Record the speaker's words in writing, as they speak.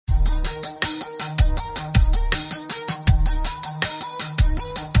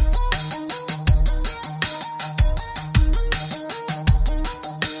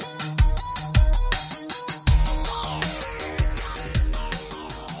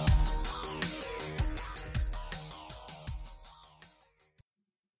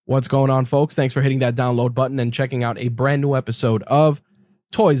What's going on, folks? Thanks for hitting that download button and checking out a brand new episode of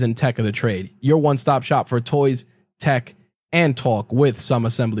Toys and Tech of the Trade, your one-stop shop for toys, tech, and talk with some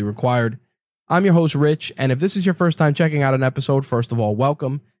assembly required. I'm your host, Rich, and if this is your first time checking out an episode, first of all,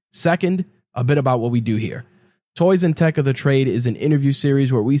 welcome. Second, a bit about what we do here. Toys and Tech of the Trade is an interview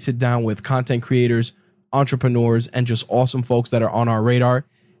series where we sit down with content creators, entrepreneurs, and just awesome folks that are on our radar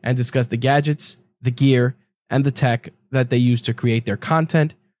and discuss the gadgets, the gear, and the tech that they use to create their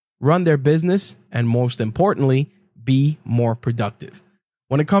content, run their business, and most importantly, be more productive.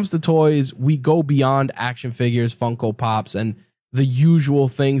 When it comes to toys, we go beyond action figures, Funko Pops, and the usual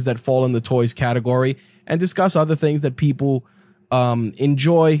things that fall in the toys category and discuss other things that people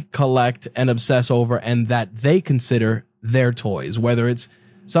enjoy, collect, and obsess over and that they consider their toys, whether it's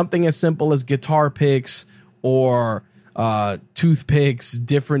something as simple as guitar picks or toothpicks,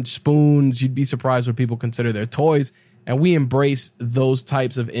 different spoons. You'd be surprised what people consider their toys. And we embrace those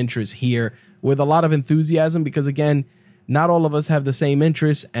types of interests here with a lot of enthusiasm because, again, not all of us have the same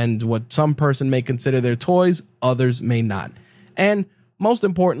interests, and what some person may consider their toys, others may not. And most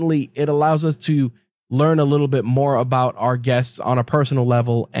importantly, it allows us to learn a little bit more about our guests on a personal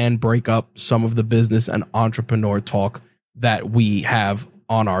level and break up some of the business and entrepreneur talk that we have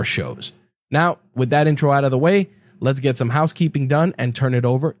on our shows. Now, with that intro out of the way, let's get some housekeeping done and turn it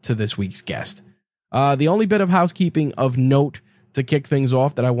over to this week's guest. The only bit of housekeeping of note to kick things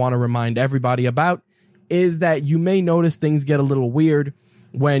off that I want to remind everybody about is that you may notice things get a little weird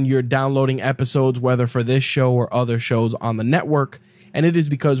when you're downloading episodes, whether for this show or other shows on the network. And it is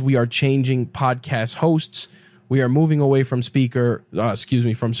because we are changing podcast hosts. We are moving away from Spreaker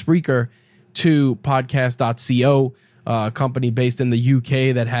to podcast.co, a company based in the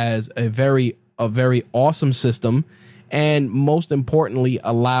UK that has a very awesome system, and most importantly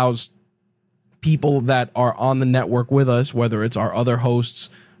allows people that are on the network with us, whether it's our other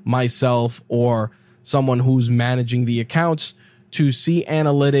hosts, myself, or someone who's managing the accounts, to see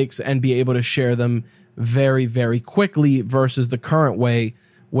analytics and be able to share them very, very quickly versus the current way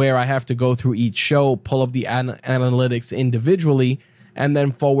where I have to go through each show, pull up the analytics individually, and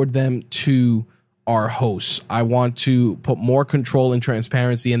then forward them to our hosts. I want to put more control and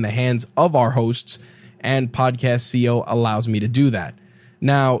transparency in the hands of our hosts, and Podcast CO allows me to do that.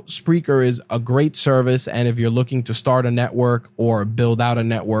 Now, Spreaker is a great service, and if you're looking to start a network or build out a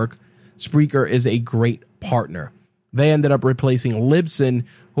network, Spreaker is a great partner. They ended up replacing Libsyn,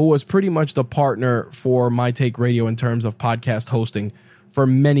 who was pretty much the partner for My Take Radio in terms of podcast hosting for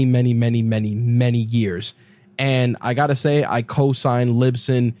many, many, many, many, many years. And I got to say, I co-sign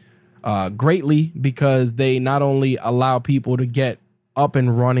Libsyn greatly because they not only allow people to get up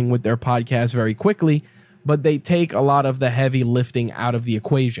and running with their podcast very quickly, but they take a lot of the heavy lifting out of the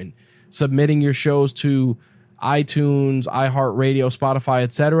equation. Submitting your shows to iTunes, iHeartRadio, Spotify,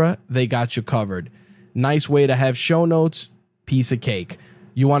 etc., they got you covered. Nice way to have show notes, piece of cake.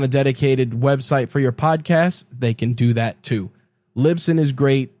 You want a dedicated website for your podcast? They can do that too. Libsyn is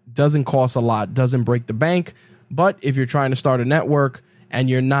great, doesn't cost a lot, doesn't break the bank, but if you're trying to start a network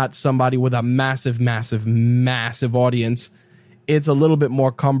and you're not somebody with a massive, massive, massive audience, it's a little bit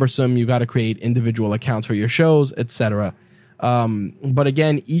more cumbersome. You got to create individual accounts for your shows, etc. But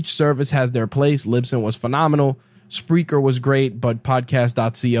again, each service has their place. Libsyn was phenomenal. Spreaker was great, but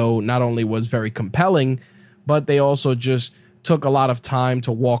podcast.co not only was very compelling, but they also just took a lot of time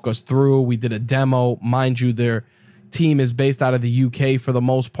to walk us through. We did a demo. Mind you, their team is based out of the UK for the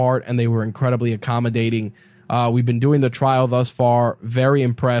most part, and they were incredibly accommodating. We've been doing the trial thus far. Very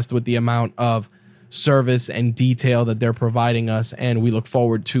impressed with the amount of service and detail that they're providing us, and we look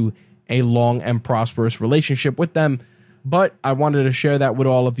forward to a long and prosperous relationship with them. But I wanted to share that with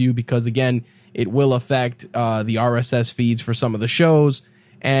all of you because, again, it will affect the RSS feeds for some of the shows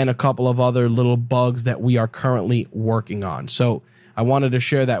and a couple of other little bugs that we are currently working on. So I wanted to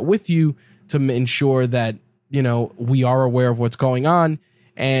share that with you to ensure that, you know, we are aware of what's going on.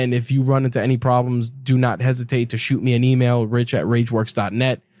 And if you run into any problems, do not hesitate to shoot me an email,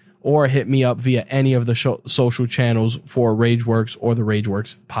 rich@rageworks.net, or hit me up via any of the social channels for Rageworks or the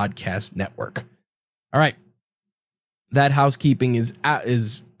Rageworks Podcast Network. All right. That housekeeping is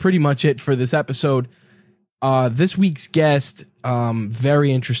pretty much it for this episode. This week's guest,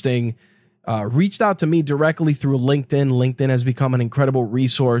 very interesting, reached out to me directly through LinkedIn. LinkedIn has become an incredible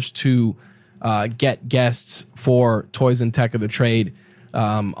resource to get guests for Toys and Tech of the Trade,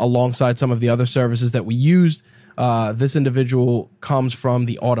 alongside some of the other services that we used. This individual comes from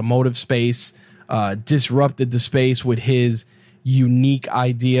the automotive space, disrupted the space with his unique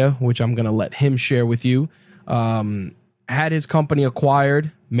idea, which I'm going to let him share with you. Had his company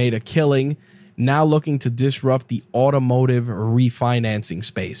acquired, made a killing. now looking to disrupt the automotive refinancing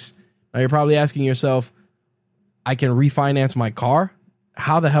space. Now you're probably asking yourself, I can refinance my car?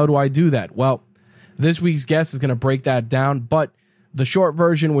 How the hell do I do that? Well, this week's guest is going to break that down, but the short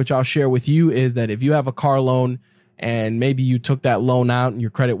version, which I'll share with you, is that if you have a car loan and maybe you took that loan out and your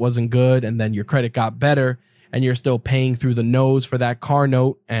credit wasn't good and then your credit got better and you're still paying through the nose for that car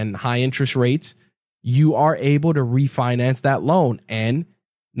note and high interest rates, you are able to refinance that loan and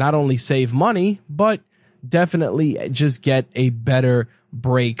not only save money, but definitely just get a better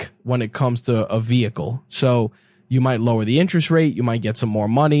break when it comes to a vehicle. So you might lower the interest rate. You might get some more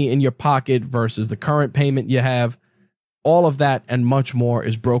money in your pocket versus the current payment you have. All of that and much more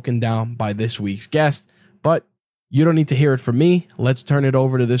is broken down by this week's guest. But you don't need to hear it from me. Let's turn it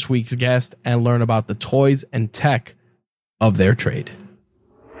over to this week's guest and learn about the toys and tech of their trade.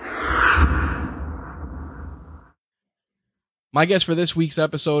 My guest for this week's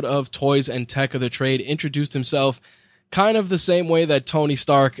episode of Toys and Tech of the Trade introduced himself kind of the same way that Tony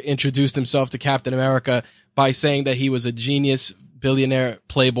Stark introduced himself to Captain America, by saying that he was a genius, billionaire,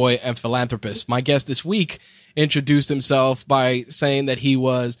 playboy, and philanthropist. My guest this week introduced himself by saying that he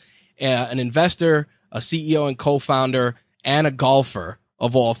was an investor, a CEO and co-founder, and a golfer,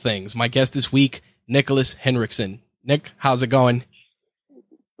 of all things. My guest this week, Nicholas Hinrichsen. Nick, how's it going?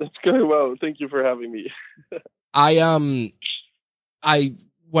 It's going well. Thank you for having me.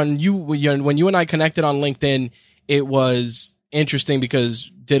 When you and I connected on LinkedIn, it was interesting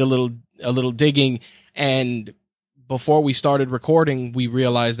because did a little digging, and before we started recording, we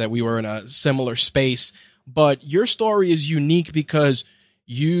realized that we were in a similar space. But your story is unique because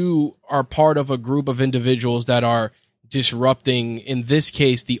you are part of a group of individuals that are disrupting, in this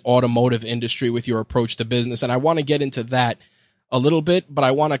case, the automotive industry with your approach to business. And I want to get into that a little bit, but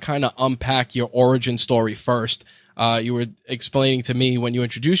I want to kind of unpack your origin story first. You were explaining to me when you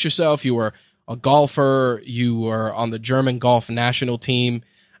introduced yourself, you were a golfer, you were on the German golf national team.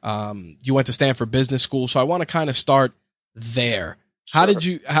 You went to Stanford Business School. So I want to kind of start there. How did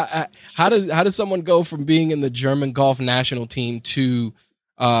you, how did someone go from being in the German golf national team to,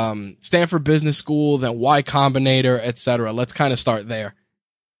 Stanford Business School, then Y Combinator, et cetera? Let's kind of start there.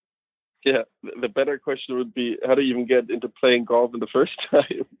 Yeah. The better question would be, how do you even get into playing golf in the first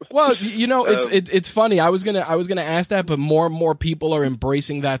time? Well, it's funny. I was gonna ask that, but more and more people are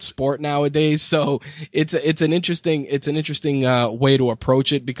embracing that sport nowadays. So it's an interesting way to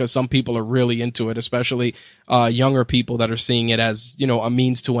approach it, because some people are really into it, especially younger people that are seeing it as, a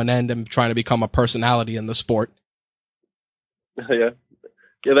means to an end and trying to become a personality in the sport.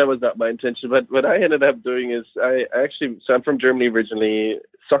 Yeah, that was not my intention. But what I ended up doing is so I'm from Germany originally.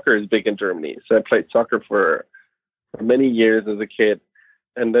 Soccer is big in Germany. So I played soccer for many years as a kid.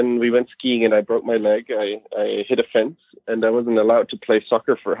 And then we went skiing and I broke my leg. I hit a fence and I wasn't allowed to play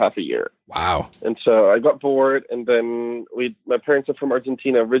soccer for half a year. Wow. And so I got bored, and then my parents are from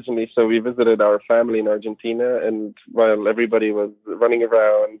Argentina originally. So we visited our family in Argentina. And while everybody was running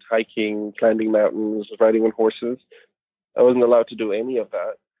around, hiking, climbing mountains, riding on horses, I wasn't allowed to do any of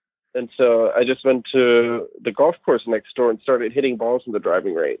that. And so I just went to the golf course next door and started hitting balls in the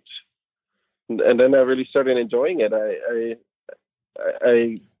driving range. And then I really started enjoying it.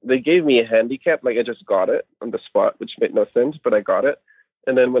 They gave me a handicap, like I just got it on the spot, which made no sense, but I got it.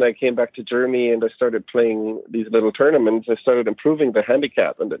 And then when I came back to Germany and I started playing these little tournaments, I started improving the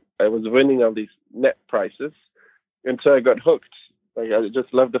handicap, and I was winning all these net prizes. And so I got hooked. Like, I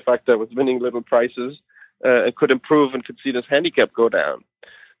just loved the fact that I was winning little prizes. And could improve and could see this handicap go down.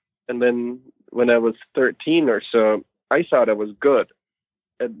 And then when I was 13 or so, I thought I was good.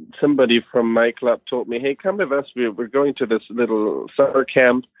 And somebody from my club told me, hey, come with us. We're going to this little summer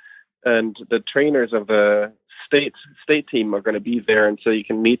camp, and the trainers of the state team are going to be there, and so you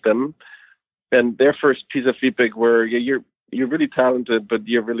can meet them. And their first piece of feedback were, you're really talented, but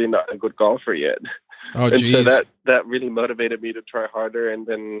you're really not a good golfer yet. Oh, and geez. So that really motivated me to try harder. And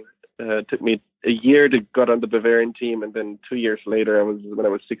then took me a year to get on the Bavarian team, and then 2 years later, when I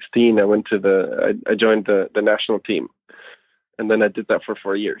was 16, I went to I joined the national team, and then I did that for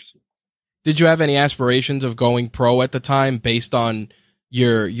 4 years. Did you have any aspirations of going pro at the time, based on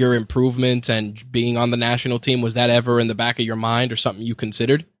your improvements and being on the national team? Was that ever in the back of your mind or something you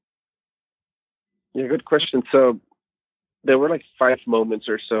considered? Yeah, good question. So there were like 5 moments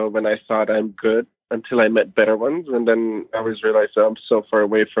or so when I thought I'm good, until I met better ones. And then I always realized I'm so far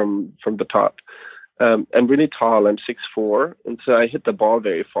away from the top. I'm really tall. I'm 6'4". And so I hit the ball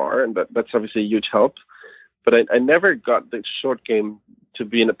very far. And that's obviously a huge help. But I never got the short game to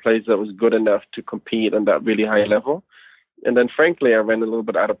be in a place that was good enough to compete on that really high level. And then frankly, I ran a little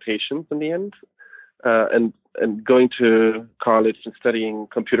bit out of patience in the end. And and going to college and studying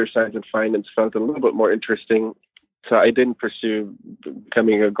computer science and finance felt a little bit more interesting. So I didn't pursue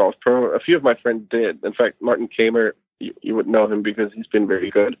becoming a golf pro. A few of my friends did. In fact, Martin Kamer, you would know him because he's been very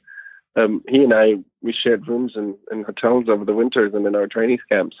good. He and I, we shared rooms in hotels over the winters and in our training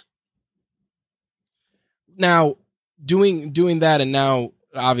camps. Now, doing that, and now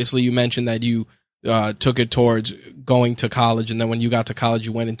obviously you mentioned that you took it towards going to college, and then when you got to college,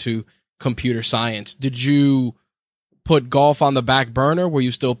 you went into computer science. Did you put golf on the back burner? Were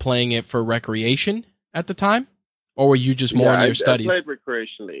you still playing it for recreation at the time? Or were you just more in your studies? I played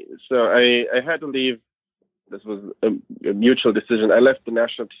recreationally. So I had to leave. This was a mutual decision. I left the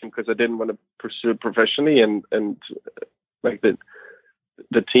national team because I didn't want to pursue it professionally, and like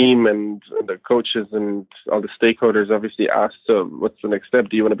the team and the coaches and all the stakeholders obviously asked, so what's the next step?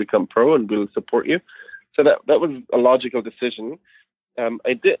 Do you want to become pro? And we'll support you. So that was a logical decision.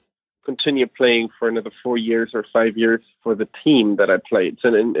 I did continue playing for another 4 years or 5 years for the team that I played.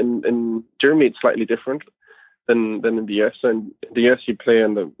 So in Germany, it's slightly different than in the US. And in the US, you play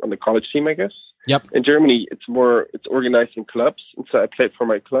on the college team, I guess. Yep. In Germany, it's organized in clubs. And so I played for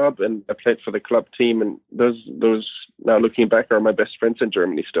my club and I played for the club team. And those now looking back are my best friends in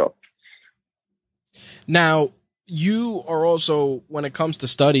Germany still. Now, you are also, when it comes to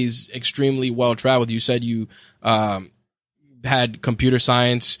studies, extremely well traveled. You said you had computer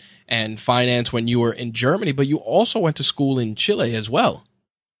science and finance when you were in Germany, but you also went to school in Chile as well.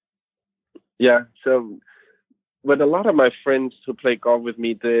 Yeah. So what a lot of my friends who play golf with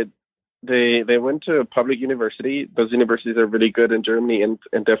me did, they went to a public university. Those universities are really good in Germany and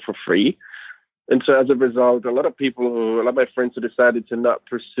they're for free. And so as a result, a lot of my friends who decided to not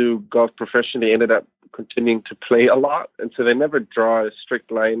pursue golf professionally ended up continuing to play a lot. And so they never draw a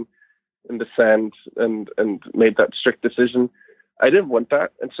strict line in the sand and made that strict decision. I didn't want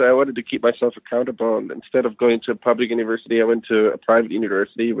that. And so I wanted to keep myself accountable. And instead of going to a public university, I went to a private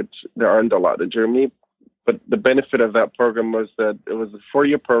university, which there aren't a lot in Germany. But the benefit of that program was that it was a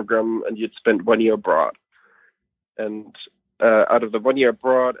 4-year program and you'd spend 1 year abroad. And out of the 1 year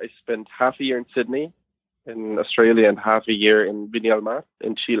abroad, I spent half a year in Sydney, in Australia, and half a year in Viña del Mar,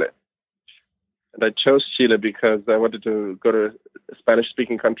 in Chile. And I chose Chile because I wanted to go to a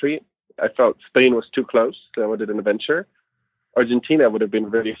Spanish-speaking country. I felt Spain was too close, so I wanted an adventure. Argentina would have been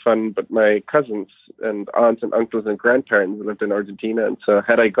really fun, but my cousins and aunts and uncles and grandparents lived in Argentina. And so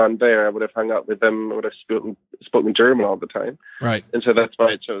had I gone there, I would have hung out with them. I would have spoken German all the time. Right. And so that's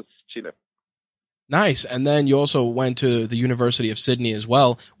why I chose Chile. Nice. And then you also went to the University of Sydney as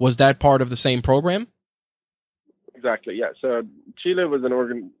well. Was that part of the same program? Exactly, yeah. So Chile was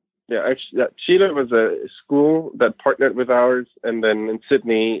Chile was a school that partnered with ours, and then in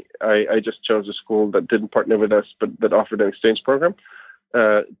Sydney, I just chose a school that didn't partner with us, but that offered an exchange program.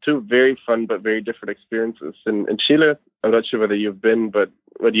 Two very fun but very different experiences. In Chile, I'm not sure whether you've been, but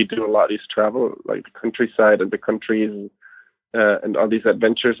what you do a lot is travel, like the countryside and the countries, and all these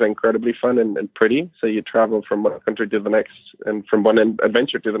adventures are incredibly fun and pretty. So you travel from one country to the next and from one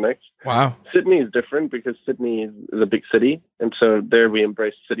adventure to the next. Wow. Sydney is different because Sydney is a big city. And so there we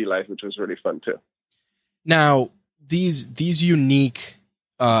embraced city life, which was really fun too. Now, these unique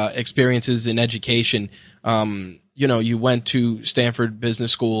experiences in education, you went to Stanford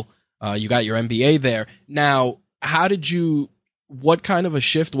Business School, you got your MBA there. Now, what kind of a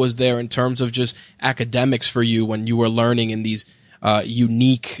shift was there in terms of just academics for you when you were learning in these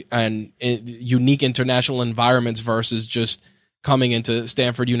unique international environments versus just coming into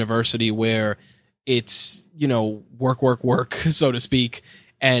Stanford University where it's, work, so to speak,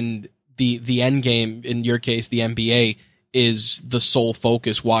 and the end game, in your case, the MBA, is the sole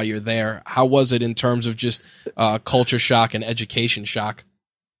focus while you're there. How was it in terms of just culture shock and education shock?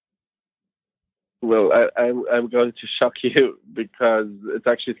 Well, I'm going to shock you because it's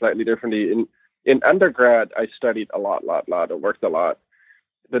actually slightly differently. In undergrad, I studied a lot. I worked a lot.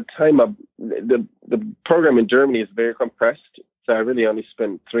 The program in Germany is very compressed. So I really only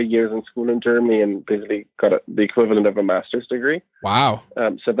spent 3 years in school in Germany and basically got the equivalent of a master's degree. Wow.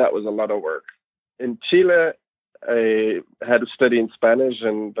 So that was a lot of work. In Chile, I had to study in Spanish,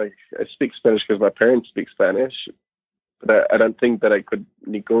 and I speak Spanish because my parents speak Spanish. But I don't think that I could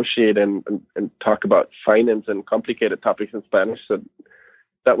negotiate and talk about finance and complicated topics in Spanish. So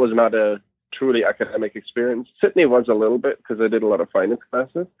that was not a truly academic experience. Sydney was a little bit because I did a lot of finance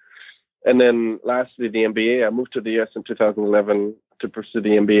classes. And then lastly, the MBA. I moved to the US in 2011 to pursue the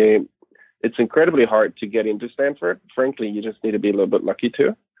MBA. It's incredibly hard to get into Stanford. Frankly, you just need to be a little bit lucky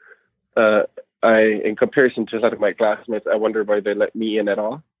too. In comparison to a lot of my classmates, I wonder why they let me in at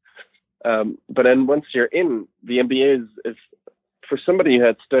all. But then once you're in, the MBA is for somebody who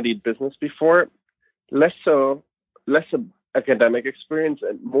had studied business before, less a academic experience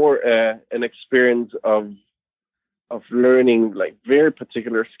and more an experience of learning like very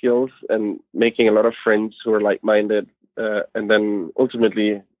particular skills and making a lot of friends who are like-minded, and then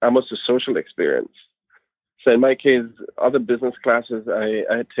ultimately almost a social experience. So in my case, other business classes, I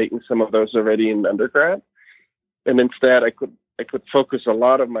had taken some of those already in undergrad, and instead I could focus a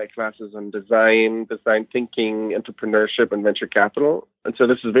lot of my classes on design thinking, entrepreneurship, and venture capital. And so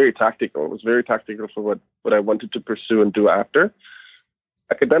this is very tactical. It was very tactical for what I wanted to pursue and do after.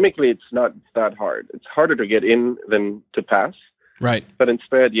 Academically, it's not that hard. It's harder to get in than to pass. Right. But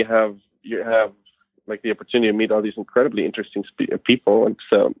instead, you have like the opportunity to meet all these incredibly interesting people. And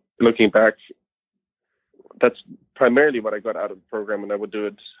so looking back, that's primarily what I got out of the program, and I would do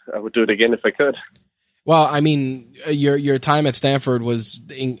it again if I could. Well, I mean, your time at Stanford was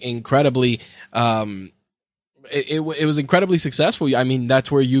incredibly, it was incredibly successful. I mean,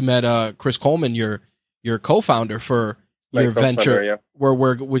 that's where you met Chris Coleman, your co-founder for your venture, yeah.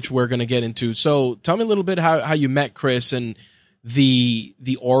 which we're going to get into. So tell me a little bit how you met Chris and the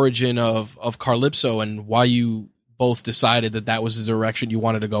origin of Carlypso and why you both decided that was the direction you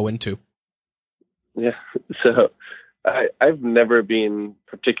wanted to go into. Yeah. So I've never been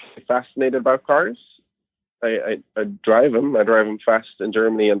particularly fascinated about cars. I drive them. I drive them fast in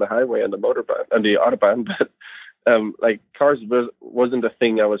Germany on the highway, on the autobahn. But like cars wasn't a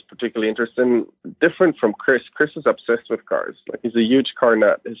thing I was particularly interested in. Different from Chris. Chris is obsessed with cars. Like he's a huge car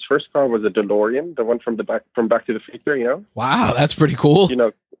nut. His first car was a DeLorean, the one from Back to the Future. You know. Wow, that's pretty cool. You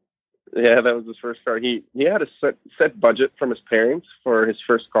know. Yeah, that was his first car. He had a set budget from his parents for his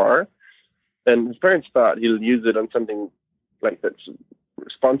first car, and his parents thought he'll use it on something like that's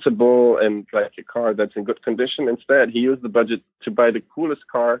responsible and like a car that's in good condition. Instead, he used the budget to buy the coolest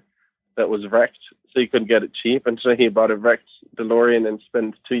car that was wrecked, so he could get it cheap. And so he bought a wrecked DeLorean and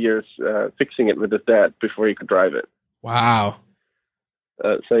spent 2 years fixing it with his dad before he could drive it. Wow.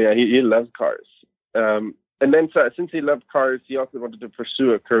 So yeah, he loves cars. And then since he loved cars, he also wanted to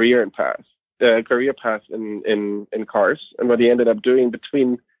pursue a career path in cars. And what he ended up doing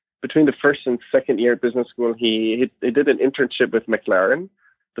between the first and second year at business school, he did an internship with McLaren,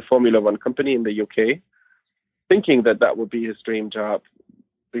 the Formula One company in the UK, thinking that would be his dream job,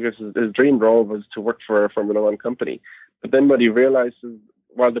 because his dream role was to work for a Formula One company. But then what he realized is,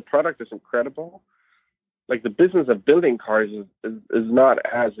 while the product is incredible, like the business of building cars is not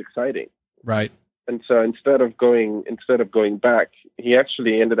as exciting. Right. And so instead of going back, he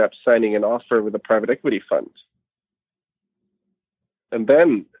actually ended up signing an offer with a private equity fund. And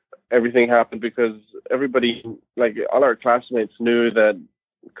then everything happened, because everybody, like all our classmates, knew that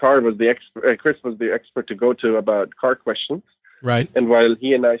Chris was the expert to go to about car questions. Right. And while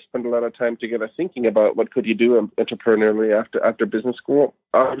he and I spent a lot of time together thinking about what could he do entrepreneurially after business school,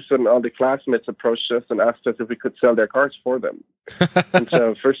 all of a sudden all the classmates approached us and asked us if we could sell their cars for them. And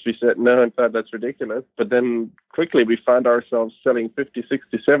so first we said no and thought that's ridiculous. But then quickly we found ourselves selling 50,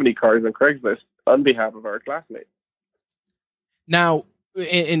 60, 70 cars on Craigslist on behalf of our classmates. Now,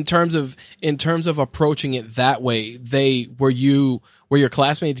 in terms of approaching it that way, were your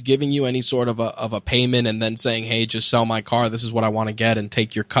classmates giving you any sort of a payment and then saying, "Hey, just sell my car. This is what I want to get," and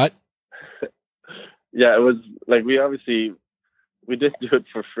take your cut? Yeah, it was like we didn't do it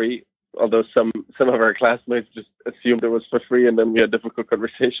for free. Although some of our classmates just assumed it was for free, and then we had difficult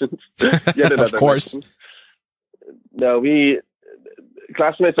conversations. Of course. No,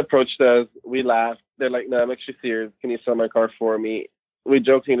 classmates approached us. We laughed. They're like, "No, I'm actually serious. Can you sell my car for me?" We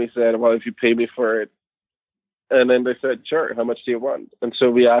jokingly said, "Well, if you pay me for it." And then they said, "Sure, how much do you want?" And so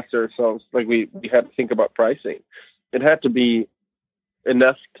we asked ourselves, like we had to think about pricing. It had to be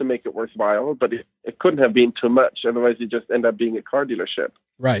enough to make it worthwhile, but it couldn't have been too much. Otherwise, you just end up being a car dealership.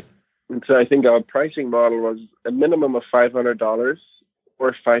 Right. And so I think our pricing model was a minimum of $500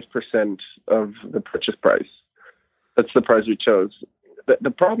 or 5% of the purchase price. That's the price we chose. The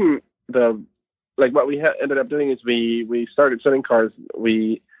problem, what we ended up doing is we started selling cars.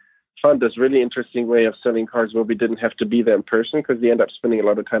 We found this really interesting way of selling cars where we didn't have to be there in person, because we end up spending a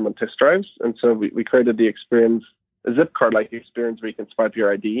lot of time on test drives. And so we created the experience, a zip card-like experience, where you can swipe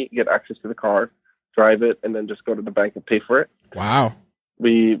your ID, get access to the car, drive it, and then just go to the bank and pay for it. Wow.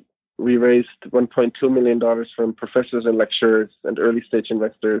 We raised $1.2 million from professors and lecturers and early-stage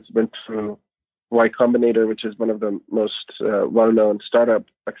investors, went through Y Combinator, which is one of the most well-known startup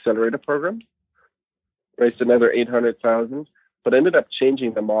accelerator programs, raised another $800,000, but ended up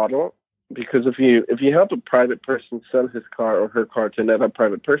changing the model, because if you help a private person sell his car or her car to another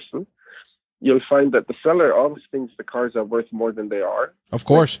private person, you'll find that the seller always thinks the cars are worth more than they are. Of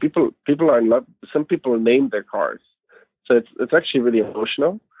course. Like people are in love. Some people name their cars. So it's actually really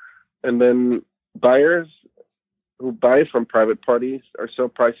emotional. And then buyers who buy from private parties are so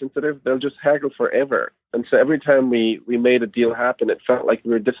price sensitive, they'll just haggle forever. And so every time we made a deal happen, it felt like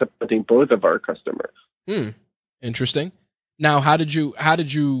we were disappointing both of our customers. Interesting. Now, how did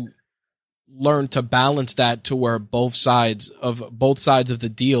you learn to balance that to where both sides of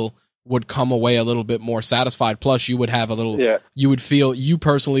the deal would come away a little bit more satisfied? Plus, you would have a little, you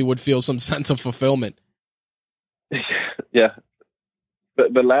personally would feel some sense of fulfillment. Yeah.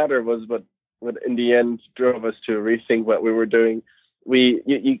 But the latter was what in the end drove us to rethink what we were doing.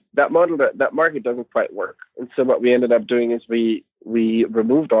 That market doesn't quite work. And so what we ended up doing is we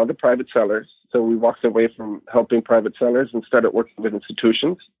removed all the private sellers. So we walked away from helping private sellers and started working with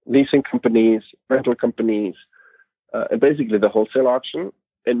institutions, leasing companies, rental companies, and basically the wholesale auction,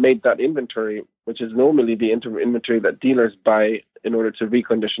 and made that inventory, which is normally the inventory that dealers buy in order to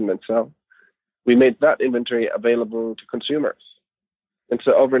recondition and sell. We made that inventory available to consumers. And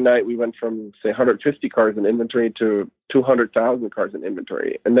so overnight, we went from, say, 150 cars in inventory to 200,000 cars in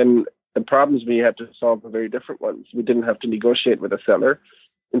inventory. And then the problems we had to solve were very different ones. We didn't have to negotiate with a seller.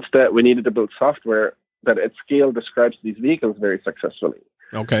 Instead, we needed to build software that at scale describes these vehicles very successfully.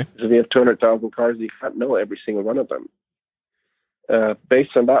 Okay. So we have 200,000 cars, you can't know every single one of them.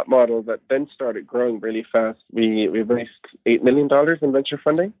 Based on that model that then started growing really fast, we raised $8 million in venture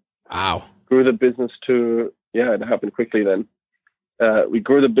funding. Wow. Grew the business to, it happened quickly then. We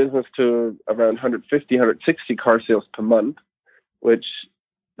grew the business to around 150, 160 car sales per month, which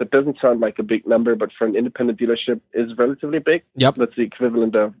that doesn't sound like a big number, but for an independent dealership is relatively big. Yep. That's the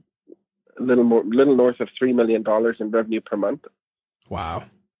equivalent of a little north of $3 million in revenue per month. Wow.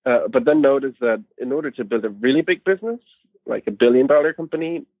 But then notice that in order to build a really big business, like $1 billion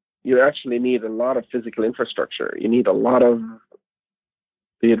company, you actually need a lot of physical infrastructure. You need a lot of,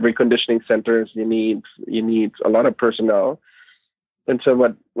 be it reconditioning centers, you need a lot of personnel. And so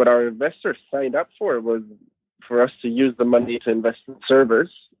what our investors signed up for was for us to use the money to invest in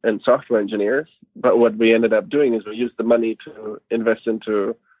servers and software engineers. But what we ended up doing is we used the money to invest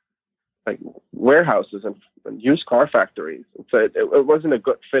into like warehouses and used car factories. And so it wasn't a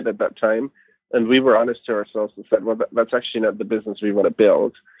good fit at that time. And we were honest to ourselves and said, well, that's actually not the business we want to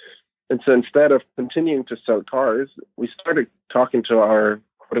build. And so instead of continuing to sell cars, we started talking to our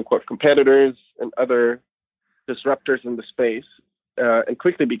quote unquote competitors and other disruptors in the space. And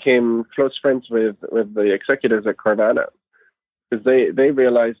quickly became close friends with the executives at Carvana, because they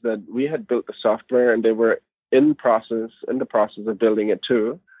realized that we had built the software and they were in the process of building it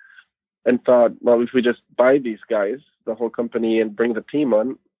too, and thought, well, if we just buy these guys, the whole company, and bring the team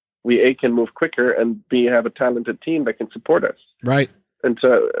on, we can move quicker and have a talented team that can support us. Right. And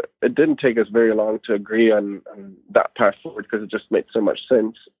so it didn't take us very long to agree on that path forward because it just made so much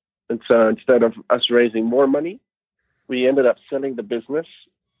sense. And so instead of us raising more money, we ended up selling the business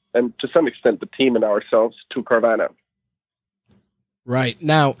and to some extent the team and ourselves to Carvana. Right.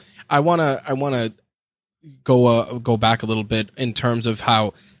 Now, I want to go back a little bit in terms of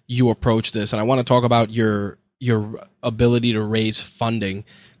how you approach this, and I want to talk about your ability to raise funding,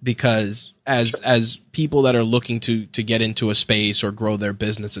 because as people that are looking to get into a space or grow their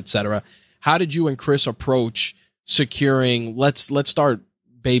business, etc., how did you and Chris approach securing, let's start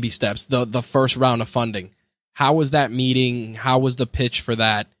baby steps, the first round of funding? How was that meeting? How was the pitch for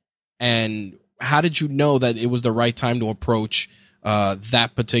that? And how did you know that it was the right time to approach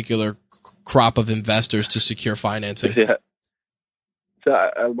that particular crop of investors to secure financing? Yeah. So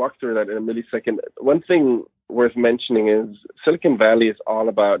I'll walk through that in a millisecond. One thing worth mentioning is Silicon Valley is all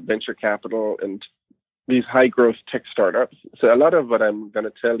about venture capital and these high growth tech startups. So a lot of what I'm going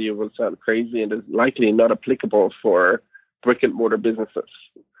to tell you will sound crazy and is likely not applicable for brick and mortar businesses.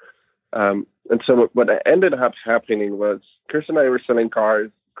 And so what ended up happening was Chris and I were selling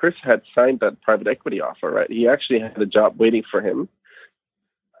cars. Chris had signed that private equity offer, right? He actually had a job waiting for him.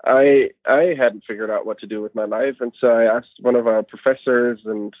 I hadn't figured out what to do with my life. And so I asked one of our professors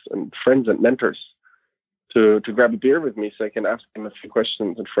and friends and mentors to grab a beer with me so I can ask him a few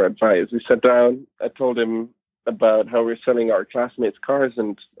questions and for advice. We sat down. I told him about how we're selling our classmates' cars,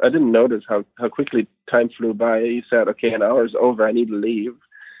 and I didn't notice how quickly time flew by. He said, okay, an hour's over. I need to leave.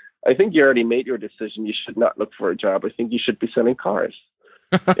 I think you already made your decision. You should not look for a job. I think you should be selling cars.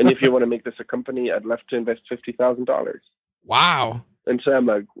 And if you want to make this a company, I'd love to invest $50,000. Wow. And so I'm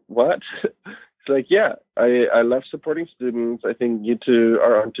like, what? It's like, yeah, I love supporting students. I think you two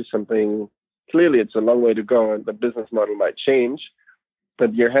are onto something. Clearly, it's a long way to go, and the business model might change.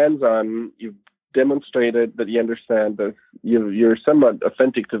 But you're hands-on. You've demonstrated that you understand that you're somewhat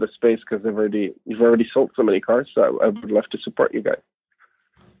authentic to the space because you've already sold so many cars. So I would love to support you guys.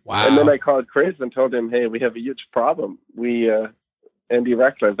 Wow. And then I called Chris and told him, hey, we have a huge problem. Andy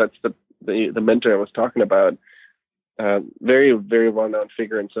Rackler, that's the mentor I was talking about, very, very well-known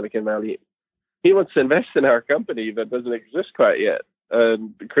figure in Silicon Valley, he wants to invest in our company that doesn't exist quite yet.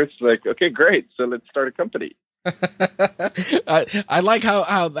 And Chris is like, okay, great. So let's start a company. I like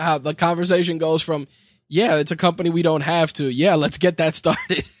how the conversation goes from, yeah, it's a company we don't have to. Yeah, let's get that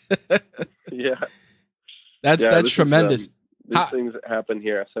started. Yeah. That's tremendous. These things happen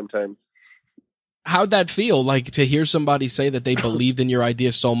here sometimes. How'd that feel, like, to hear somebody say that they believed in your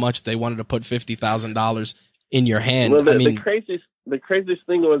idea so much they wanted to put $50,000 in your hand? Well, the craziest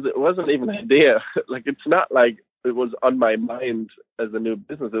thing was, it wasn't even an idea. Like, it's not like it was on my mind as a new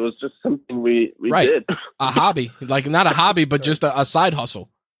business. It was just something we did. A hobby, like not a hobby, but just a side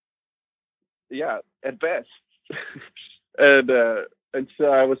hustle. Yeah, at best. and so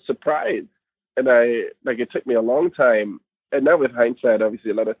I was surprised, and it took me a long time. And now with hindsight,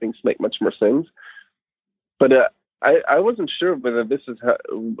 obviously a lot of things make much more sense. But I wasn't sure whether this is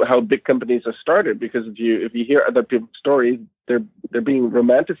how big companies are started, because if you hear other people's stories, they're being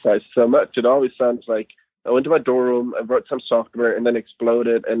romanticized so much. It always sounds like, I went to my dorm room, I wrote some software, and then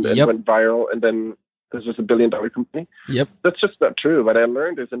exploded, and went viral, and then this was $1 billion company. Yep. That's just not true. What I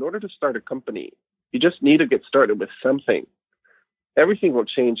learned is, in order to start a company, you just need to get started with something. Everything will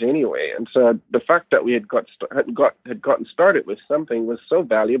change anyway. And so the fact that we had gotten started with something was so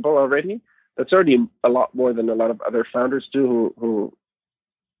valuable already. That's already a lot more than a lot of other founders do who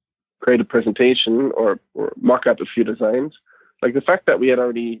create a presentation or mock up a few designs. Like, the fact that we had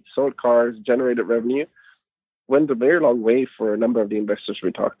already sold cars, generated revenue, went a very long way for a number of the investors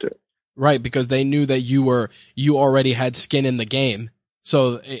we talked to. Right, because they knew that you already had skin in the game.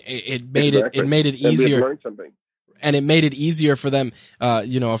 So it made it easier. And we learned something. And it made it easier for them.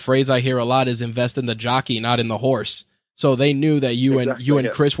 A phrase I hear a lot is, invest in the jockey, not in the horse. So they knew that you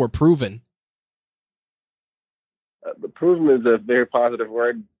and Chris were proven. The proven is a very positive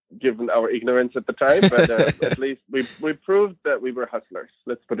word, given our ignorance at the time, but at least we proved that we were hustlers.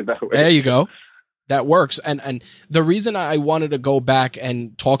 Let's put it that way. There you go. That works. And the reason I wanted to go back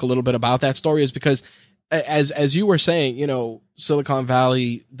and talk a little bit about that story is because, as you were saying, Silicon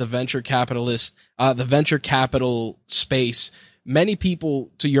Valley, the venture capitalists, the venture capital space, many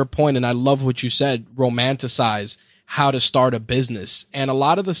people, to your point, and I love what you said, romanticize how to start a business. And a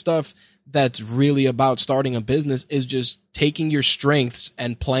lot of the stuff that's really about starting a business is just taking your strengths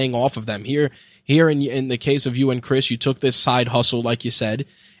and playing off of them. Here in the case of you and Chris, you took this side hustle, like you said,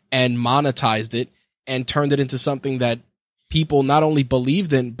 and monetized it and turned it into something that people not only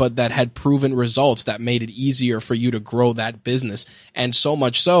believed in, but that had proven results that made it easier for you to grow that business. And so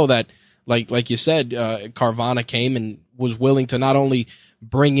much so that, like you said, Carvana came and was willing to not only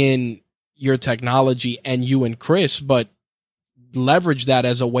bring in your technology and you and Chris, but leverage that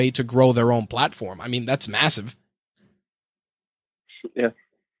as a way to grow their own platform. I mean, that's massive. Yeah.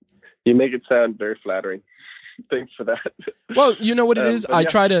 You make it sound very flattering. Thanks for that. Well, you know what it is? I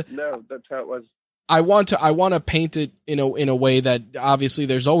try to. No, that's how it was. I want to paint it in a way that, obviously,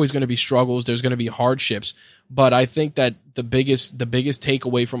 there's always going to be struggles, there's going to be hardships, but I think that the biggest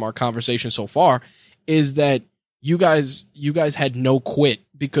takeaway from our conversation so far is that you guys had no quit,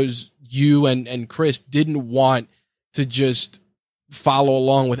 because you and Chris didn't want to just follow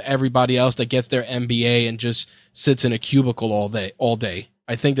along with everybody else that gets their MBA and just sits in a cubicle all day.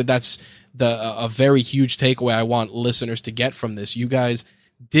 I think that that's a very huge takeaway I want listeners to get from this. You guys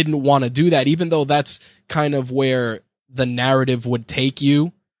didn't want to do that, even though that's kind of where the narrative would take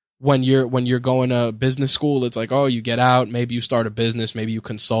you when you're going to business school. It's like, oh, you get out, maybe you start a business, maybe you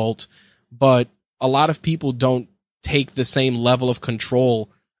consult, but a lot of people don't take the same level of control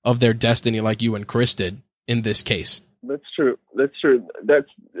of their destiny like you and Chris did in this case. That's true. That's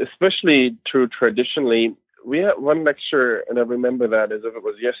especially true traditionally. We had one lecture, and I remember that as if it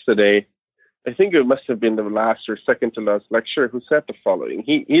was yesterday. I think it must have been the last or second to last lecture, who said the following.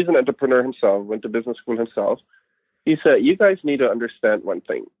 He's an entrepreneur himself, went to business school himself. He said, you guys need to understand one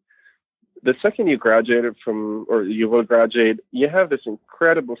thing. The second you graduated from, or you will graduate, you have this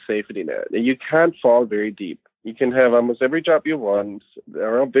incredible safety net. You can't fall very deep. You can have almost every job you want.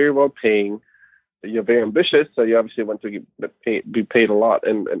 They're all very well paying. You're very ambitious, so you obviously want to be paid a lot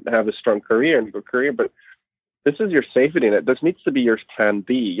and have a strong career and a good career. But this is your safety net. This needs to be your plan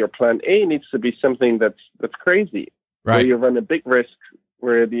B. Your plan A needs to be something that's crazy, right? Where you run a big risk,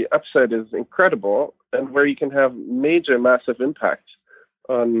 where the upside is incredible, and where you can have massive impact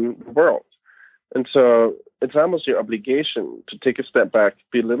on the world. And so it's almost your obligation to take a step back,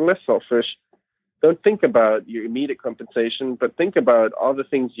 be a little less selfish, don't think about your immediate compensation, but think about all the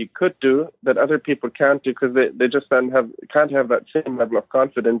things you could do that other people can't do because they just can't have that same level of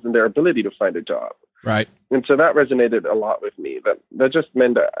confidence in their ability to find a job. Right. And so that resonated a lot with me. That just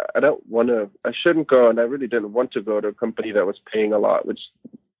meant that I shouldn't go, and I really didn't want to go to a company that was paying a lot, which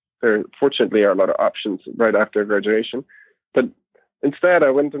there fortunately are a lot of options right after graduation. But instead, I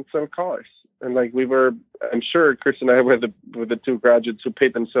went and sold cars. And I'm sure Chris and I were the two graduates who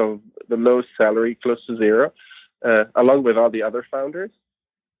paid themselves the lowest salary, close to zero, along with all the other founders.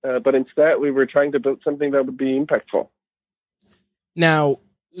 But instead, we were trying to build something that would be impactful. Now,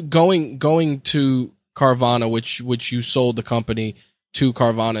 going to Carvana, which you sold the company to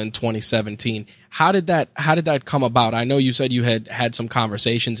Carvana in 2017. How did that come about? I know you said you had some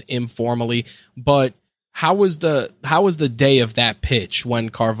conversations informally, but how was the day of that pitch when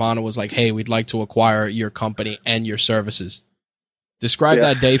Carvana was like, "Hey, we'd like to acquire your company and your services"? Describe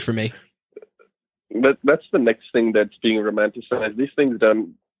that day for me. That's the next thing that's being romanticized. These things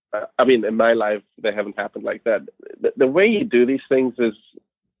don't. In my life, they haven't happened like that. The way you do these things is,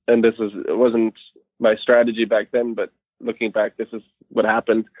 and it wasn't my strategy back then, but looking back, this is what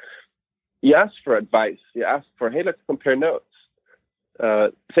happened. You ask for advice. You ask for, "Hey, let's compare notes."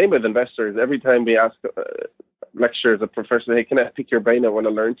 Same with investors. Every time we ask lecturers, a professor, "Hey, can I pick your brain? I want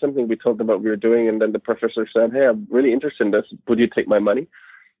to learn something." We told them what we were doing, and then the professor said, "Hey, I'm really interested in this. Would you take my money?"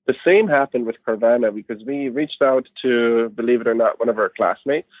 The same happened with Carvana because we reached out to, believe it or not, one of our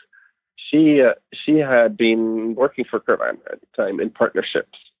classmates. She had been working for Carvana at the time in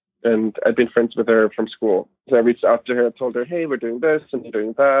partnerships, and I'd been friends with her from school. So I reached out to her and told her, "Hey, we're doing this and you're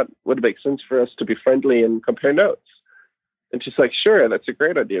doing that. Would it make sense for us to be friendly and compare notes?" And she's like, "Sure, that's a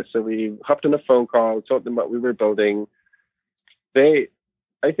great idea." So we hopped on a phone call, told them what we were building.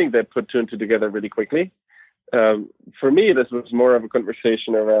 I think they put two and two together really quickly. For me, this was more of a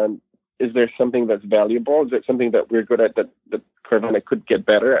conversation around, is there something that's valuable? Is there something that we're good at that Carvana could get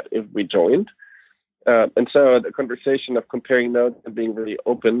better at if we joined? And so the conversation of comparing notes and being really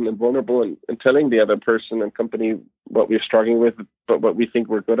open and vulnerable and telling the other person and company what we're struggling with, but what we think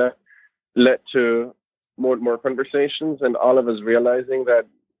we're good at, led to more and more conversations, and all of us realizing that,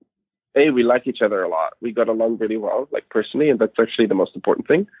 A, we like each other a lot. We got along really well, personally, and that's actually the most important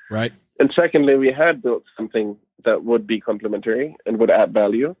thing. Right. And secondly, we had built something that would be complementary and would add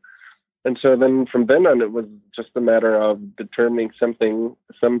value. And so then from then on, it was just a matter of determining some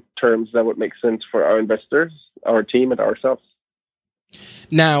terms that would make sense for our investors, our team, and ourselves.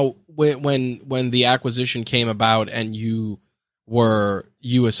 Now, when the acquisition came about and you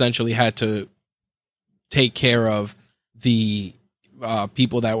essentially had to take care of the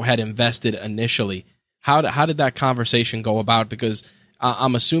people that had invested initially, how did that conversation go about? Because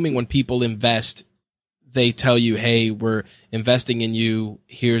I'm assuming when people invest, they tell you, "Hey, we're investing in you.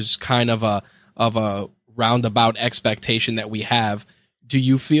 Here's kind of a roundabout expectation that we have." Do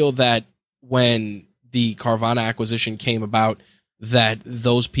you feel that when the Carvana acquisition came about, that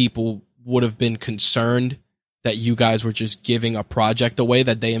those people would have been concerned that you guys were just giving a project away,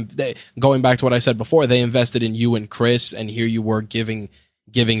 that they going back to what I said before, they invested in you and Chris, and here you were giving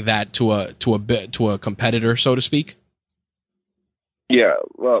that to a competitor, so to speak? Yeah,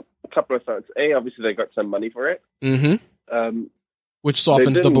 well, a couple of thoughts. A, obviously they got some money for it. Mm-hmm. Which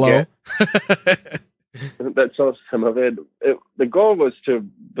softens the blow. That solves some of it. The goal was to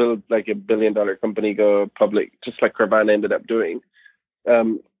build like $1 billion company, go public, just like Carvana ended up doing.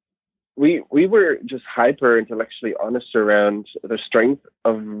 We were just hyper intellectually honest around the strength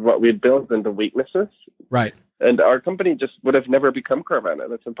of what we had built and the weaknesses. Right. And our company just would have never become Carvana.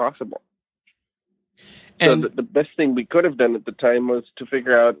 That's impossible. And so the best thing we could have done at the time was to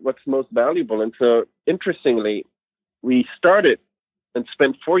figure out what's most valuable. And so, interestingly, we started and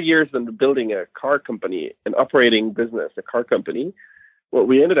spent 4 years on building a car company, an operating business, a car company. What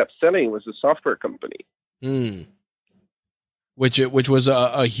we ended up selling was a software company. Which was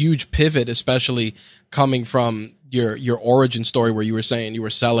a huge pivot, especially coming from your origin story, where you were saying you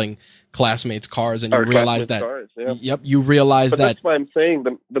were selling classmates' cars, and you realized that. Cars, yeah. Yep, you realized that. That's why I'm saying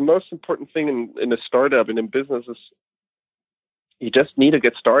the most important thing in a startup and in business is you just need to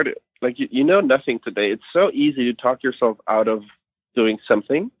get started. Like you know nothing today. It's so easy to talk yourself out of doing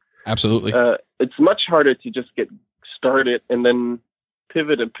something. Absolutely. It's much harder to just get started and then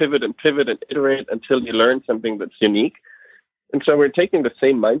pivot and iterate until you learn something that's unique. And so we're taking the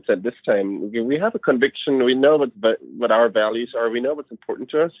same mindset this time. We have a conviction. We know what our values are. We know what's important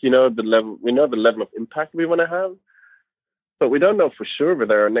to us. We know the level of impact we want to have. But we don't know for sure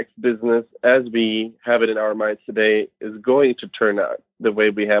whether our next business, as we have it in our minds today, is going to turn out the way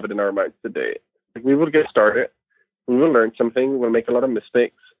we have it in our minds today. We will get started. We will learn something. We'll make a lot of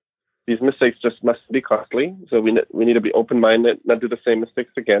mistakes. these mistakes just must be costly. So we need to be open-minded, not do the same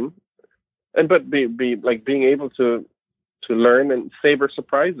mistakes again, but be like being able to learn and savor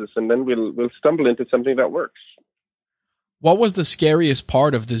surprises, and then we'll stumble into something that works. What was the scariest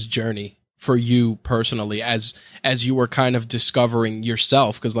part of this journey for you personally, as you were kind of discovering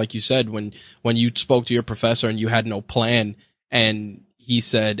yourself? Because like you said, when you spoke to your professor and you had no plan, and he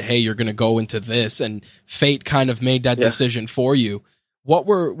said, hey, you're going to go into this, and fate kind of made that decision for you. What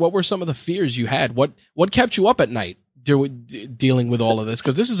were some of the fears you had? What kept you up at night dealing with all of this?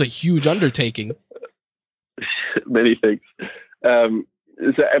 Because this is a huge undertaking. Many things.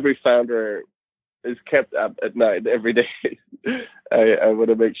 So every founder is kept up at night every day. I want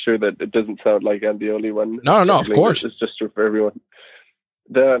to make sure that it doesn't sound like I'm the only one. No, of course. It's just true for everyone.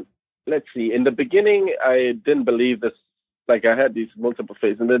 Let's see. In the beginning, I didn't believe this. Like, I had these multiple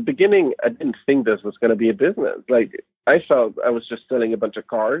phases. In the beginning, I didn't think this was going to be a business. Like, I felt I was just selling a bunch of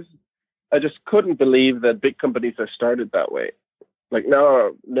cars. I just couldn't believe that big companies are started that way. Like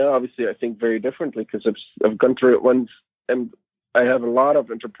now, obviously, I think very differently because I've gone through it once, and I have a lot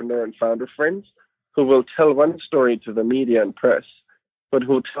of entrepreneur and founder friends who will tell one story to the media and press, but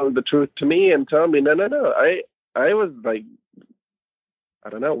who tell the truth to me and tell me, no. I was like, I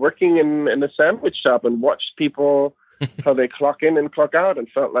don't know, working in a sandwich shop and watched people how they clock in and clock out, and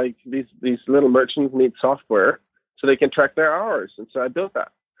felt like these little merchants need software so they can track their hours, and so I built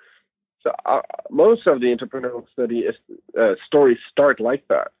that. So most of the entrepreneurial stories start like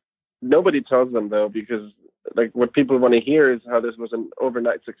that. Nobody tells them, though, because like what people want to hear is how this was an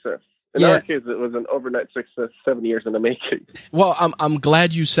overnight success. In our case, it was an overnight success, 7 years in the making. Well, I'm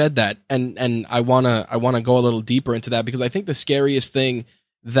glad you said that, and I wanna go a little deeper into that, because I think the scariest thing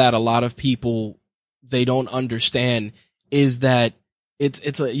that a lot of people, they don't understand is that it's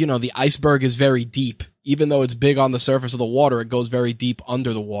the iceberg is very deep. Even though it's big on the surface of the water, it goes very deep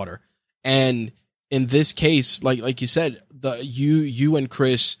under the water. And in this case, like you said, you and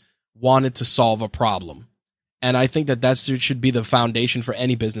Chris wanted to solve a problem. And I think that should be the foundation for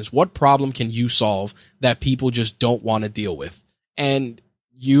any business. What problem can you solve that people just don't want to deal with? And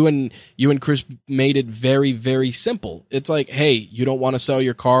you and Chris made it very, very simple. It's like, hey, you don't want to sell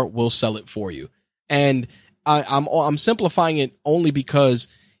your car, we'll sell it for you. And I'm simplifying it only because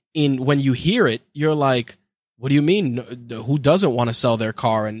when you hear it, you're like, what do you mean? Who doesn't want to sell their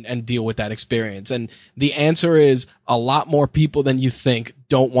car and deal with that experience? And the answer is a lot more people than you think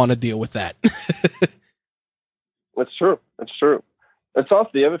don't want to deal with that. That's true. That's true. It's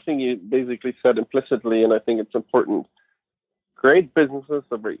also the other thing you basically said implicitly, and I think it's important. Great businesses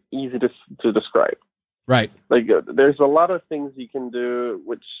are very easy to describe. Right. Like there's a lot of things you can do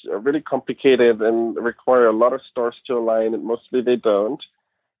which are really complicated and require a lot of stars to align, and mostly they don't.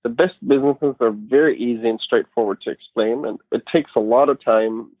 The best businesses are very easy and straightforward to explain, and it takes a lot of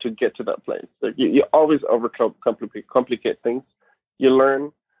time to get to that place. Like you always complicate things. You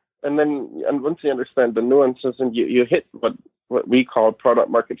learn, and once you understand the nuances, and you hit what we call product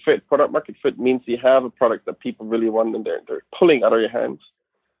market fit. Product market fit means you have a product that people really want, and they're pulling out of your hands.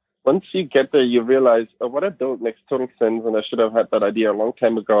 Once you get there, you realize, oh, what I built makes total sense, and I should have had that idea a long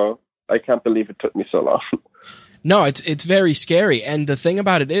time ago. I can't believe it took me so long. No, it's very scary. And the thing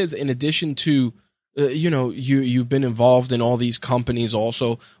about it is, in addition to, you've been involved in all these companies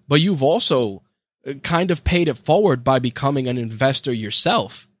also, but you've also kind of paid it forward by becoming an investor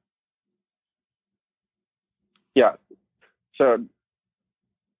yourself. Yeah. So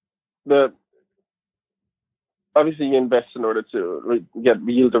obviously you invest in order to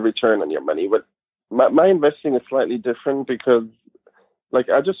yield a return on your money. But my investing is slightly different because, like,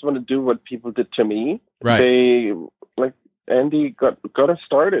 I just want to do what people did to me. Right. Andy got us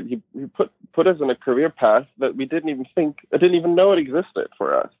started. He put us in a career path that I didn't even know it existed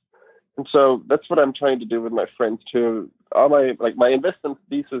for us. And so that's what I'm trying to do with my friends too. My investment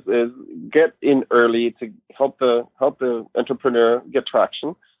thesis is get in early to help the entrepreneur get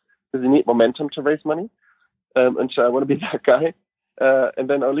traction, because you need momentum to raise money. And so I want to be that guy. And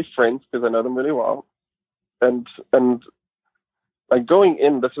then only friends, because I know them really well. And like going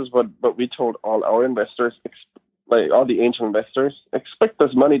in, this is what we told all our investors, all the angel investors, expect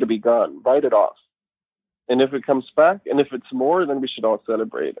this money to be gone, write it off. And if it comes back, and if it's more, then we should all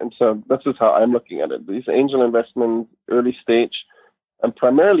celebrate. And so this is how I'm looking at it. These angel investments, early stage, I'm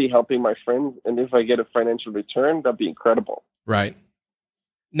primarily helping my friends. And if I get a financial return, that'd be incredible. Right.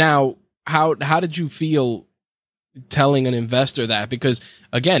 Now, how did you feel telling an investor that? Because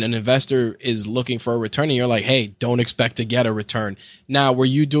again, an investor is looking for a return, and you're like, hey, don't expect to get a return. Now, were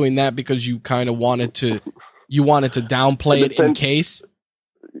you doing that because you kind of wanted to downplay it in case?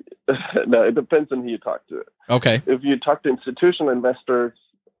 No, it depends on who you talk to. Okay. If you talk to institutional investors,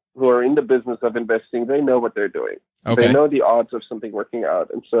 who are in the business of investing, they know what they're doing. Okay. They know the odds of something working out.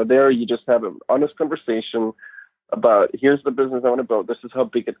 And so there you just have an honest conversation about, here's the business I want to build. This is how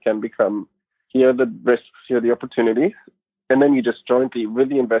big it can become. Here are the risks, here are the opportunities. And then you just jointly with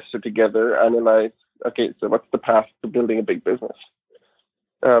the investor together analyze, okay, so what's the path to building a big business?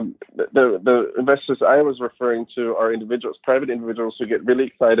 The investors I was referring to are individuals, private individuals who get really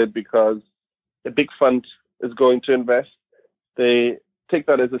excited because a big fund is going to invest. They take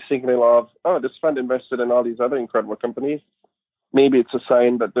that as a signal of, oh, this fund invested in all these other incredible companies. Maybe it's a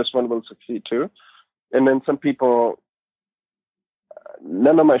sign that this one will succeed too. And then some people,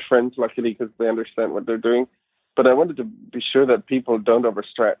 none of my friends, luckily, because they understand what they're doing, but I wanted to be sure that people don't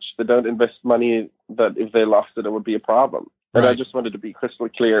overstretch. They don't invest money that if they lost it, it would be a problem. And I just wanted to be crystal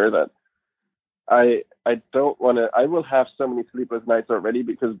clear that I don't want to, I will have so many sleepless nights already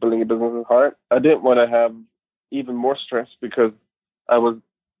because building a business is hard. I didn't want to have even more stress because I was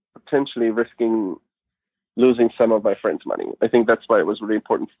potentially risking losing some of my friends' money. I think that's why it was really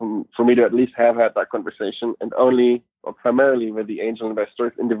important for me to at least have had that conversation, and only or primarily with the angel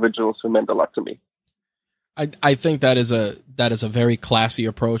investors, individuals who meant a lot to me. I think that is a very classy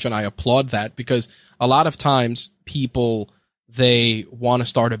approach, and I applaud that, because a lot of times people, they want to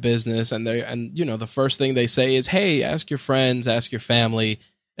start a business and the first thing they say is, hey, ask your friends, ask your family,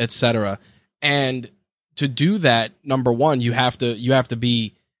 etc. And to do that, number one, you have to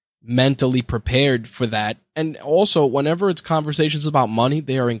be mentally prepared for that. And also, whenever it's conversations about money,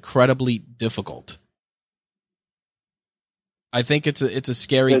 they are incredibly difficult. I think it's a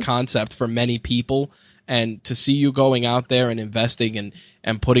scary concept for many people, and to see you going out there and investing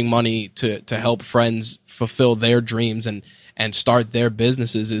and putting money to help friends fulfill their dreams and start their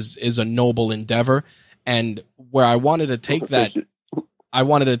businesses is a noble endeavor. And where I wanted to take that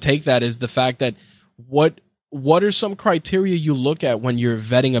is the fact that what are some criteria you look at when you're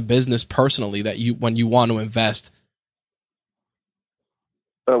vetting a business personally when you want to invest?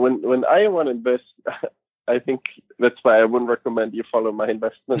 When I want to invest, I think that's why I wouldn't recommend you follow my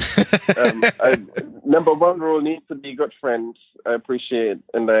investment. Number one rule needs to be good friends. I appreciate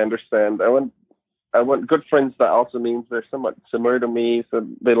and I understand. I want good friends. That also means they're somewhat similar to me. So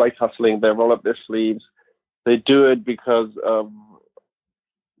they like hustling. They roll up their sleeves. They do it because of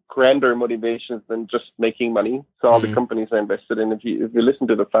grander motivations than just making money. So all the companies I invested in, if you listen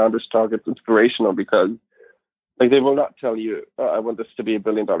to the founders talk, it's inspirational because they will not tell you, oh, I want this to be $1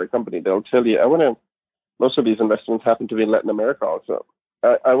 billion company. They'll tell you, most of these investments happen to be in Latin America also.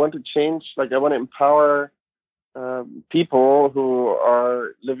 I want to change, I want to empower people who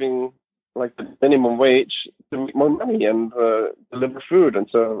are living like the minimum wage to make more money and deliver food. And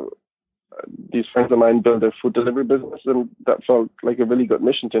so these friends of mine built a food delivery business, and that felt like a really good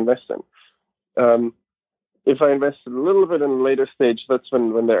mission to invest in. If I invested a little bit in a later stage, that's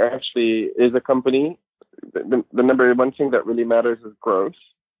when there actually is a company. The number one thing that really matters is growth.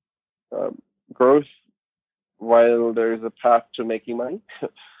 Growth, while there is a path to making money,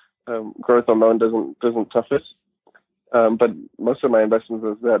 growth alone doesn't tough it. But most of my investments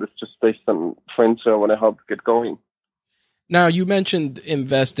is that it's just based on friends who I want to help get going. Now, you mentioned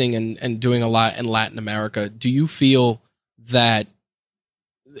investing and doing a lot in Latin America. Do you feel that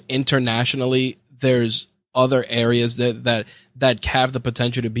internationally there's other areas that have the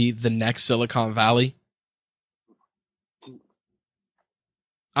potential to be the next Silicon Valley?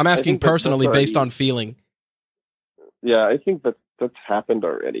 I'm asking personally based on feeling. Yeah, I think that's happened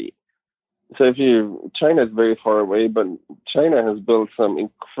already. So China is very far away, but China has built some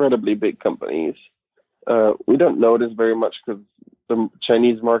incredibly big companies. We don't notice very much because the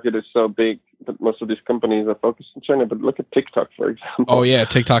Chinese market is so big that most of these companies are focused in China. But look at TikTok, for example. Oh yeah,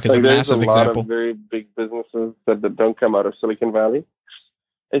 TikTok is a massive example. There's a lot of very big businesses that don't come out of Silicon Valley.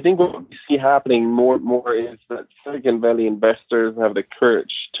 I think what we see happening more and more is that Silicon Valley investors have the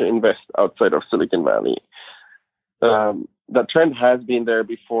courage to invest outside of Silicon Valley. That trend has been there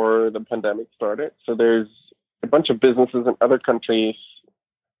before the pandemic started. So there's a bunch of businesses in other countries,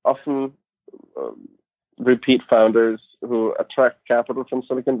 often repeat founders who attract capital from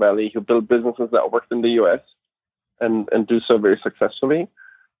Silicon Valley, who build businesses that worked in the US and do so very successfully.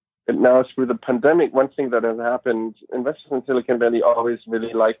 And now through the pandemic, one thing that has happened, investors in Silicon Valley always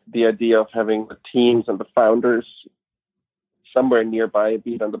really liked the idea of having the teams and the founders somewhere nearby,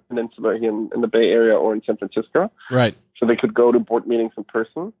 be it on the peninsula here in the Bay Area or in San Francisco. Right. So they could go to board meetings in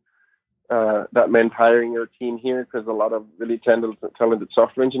person. That meant hiring your team here because a lot of really talented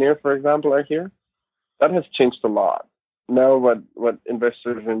software engineers, for example, are here. That has changed a lot. Now what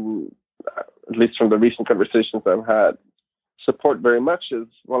investors, at least from the recent conversations I've had, support very much is,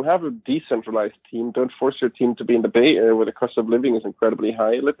 well, have a decentralized team. Don't force your team to be in the Bay Area where the cost of living is incredibly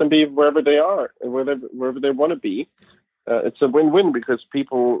high. Let them be wherever they are and wherever they want to be. It's a win-win because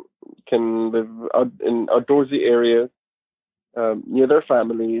people can live in outdoorsy areas near their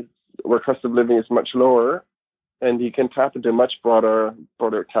families where cost of living is much lower, and you can tap into a much broader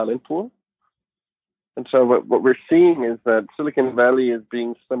talent pool. And so what we're seeing is that Silicon Valley is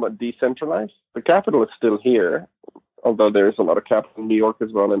being somewhat decentralized. The capital is still here, although there's a lot of capital in New York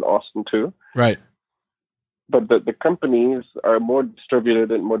as well, and Austin too. Right. But the companies are more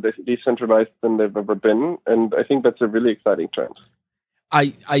distributed and more decentralized than they've ever been. And I think that's a really exciting trend.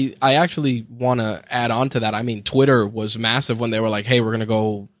 I actually want to add on to that. I mean, Twitter was massive when they were like, hey, we're going to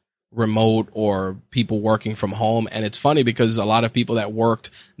go remote or people working from home. And it's funny because a lot of people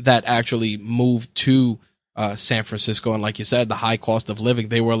that actually moved to San Francisco, and like you said, the high cost of living,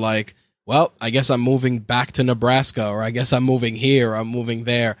 they were like, well, I guess I'm moving back to Nebraska, or I guess I'm moving here, or I'm moving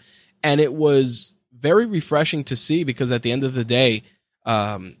there. And it was very refreshing to see because at the end of the day,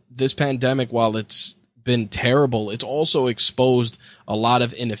 this pandemic, while it's been terrible, it's also exposed a lot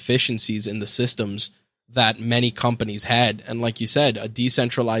of inefficiencies in the systems that many companies had. And like you said, a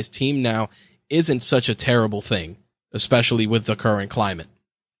decentralized team now isn't such a terrible thing, especially with the current climate.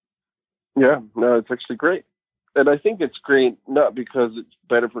 Yeah, no, it's actually great. And I think it's great not because it's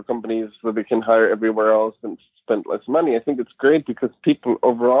better for companies so they can hire everywhere else and spend less money. I think it's great because people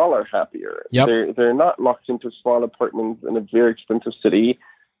overall are happier. Yep. They're not locked into small apartments in a very expensive city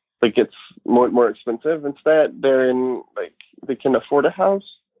that gets more and more expensive. Instead, they can afford a house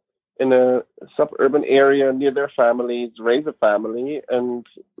in a suburban area near their families, raise a family, and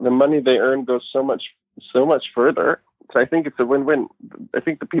the money they earn goes so much further. So I think it's a win-win. I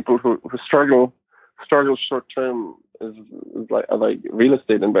think the people who struggle short term is like real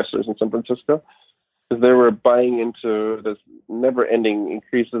estate investors in San Francisco, because they were buying into this never-ending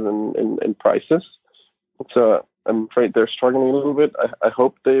increases in prices. So I'm afraid they're struggling a little bit. I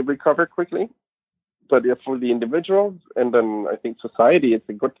hope they recover quickly. But yeah, for the individuals and then I think society, it's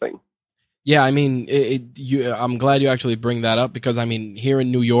a good thing. Yeah, I mean, I'm glad you actually bring that up because, I mean, here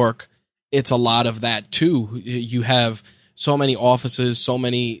in New York, it's a lot of that too. You have so many offices, so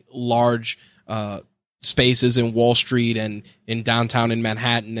many large spaces in Wall Street and in downtown in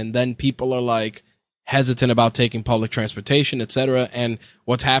Manhattan, and then people are like hesitant about taking public transportation, etc. And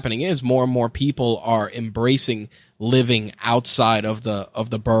what's happening is more and more people are embracing living outside of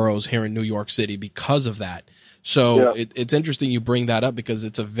the boroughs here in New York City because of that. So yeah. It's interesting you bring that up because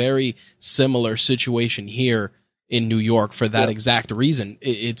it's a very similar situation here in New York for that exact reason.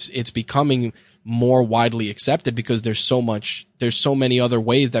 It's becoming more widely accepted because there's so many other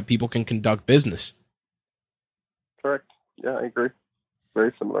ways that people can conduct business. Correct. Yeah, I agree.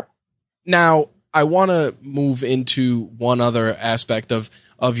 Very similar. Now, I want to move into one other aspect of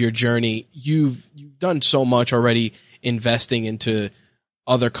your journey. You've done so much already investing into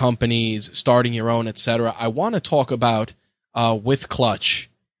other companies, starting your own, etc. I want to talk about with Clutch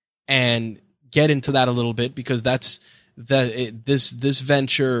and get into that a little bit because this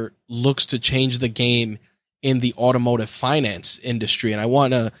venture looks to change the game in the automotive finance industry, and I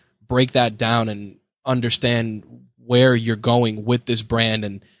want to break that down and understand where you're going with this brand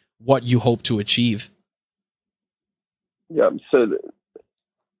and what you hope to achieve. Yeah, so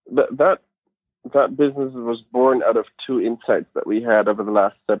that business was born out of two insights that we had over the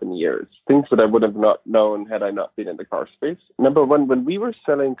last 7 years, things that I would have not known had I not been in the car space. Number one, when we were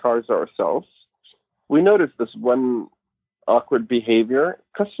selling cars ourselves, we noticed this one awkward behavior.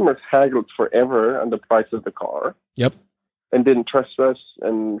 Customers haggled forever on the price of the car. Yep. And didn't trust us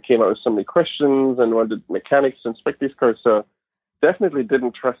and came out with so many questions and wanted mechanics to inspect these cars. So definitely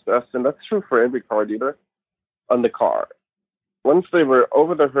didn't trust us. And that's true for every car dealer on the car. Once they were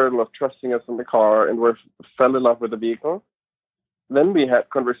over the hurdle of trusting us in the car and fell in love with the vehicle, then we had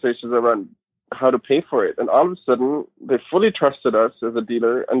conversations around how to pay for it. And all of a sudden, they fully trusted us as a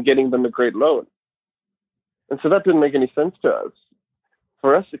dealer and getting them a great loan. And so that didn't make any sense to us.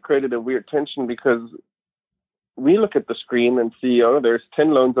 For us, it created a weird tension because we look at the screen and see, there's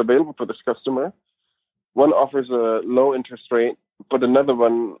 10 loans available for this customer. One offers a low interest rate, but another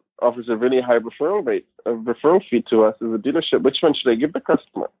one offers a really high referral fee to us as a dealership. Which one should I give the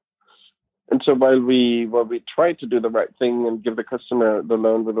customer? And so while we try to do the right thing and give the customer the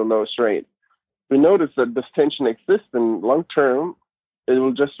loan with the lowest rate, we notice that this tension exists, and long term, it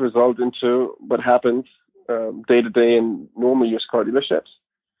will just result into what happens day to day in normal used car dealerships.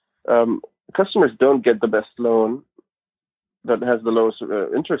 Customers don't get the best loan that has the lowest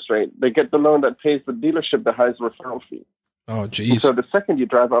interest rate. They get the loan that pays the dealership the highest referral fee. Oh, geez. So the second you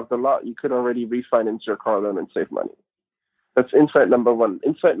drive off the lot, you could already refinance your car loan and save money. That's insight number one.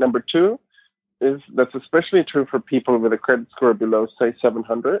 Insight number two is that's especially true for people with a credit score below, say,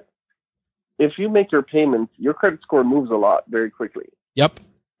 700. If you make your payments, your credit score moves a lot very quickly. Yep.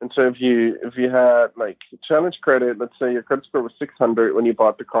 And so if you had like challenge credit, let's say your credit score was 600 when you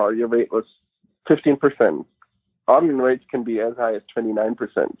bought the car, your rate was 15%. Auto rates can be as high as 29%.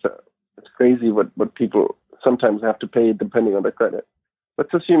 So it's crazy what people sometimes have to pay depending on their credit.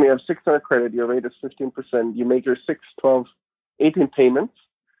 Let's assume you have 600 credit, your rate is 15%. You make your 6, 12, 18 payments.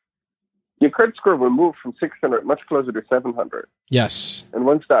 Your credit score will move from 600 much closer to 700. Yes. And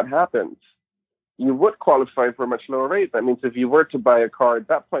once that happens, you would qualify for a much lower rate. That means if you were to buy a car at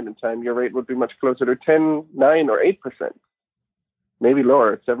that point in time, your rate would be much closer to 10, 9, or 8%. Maybe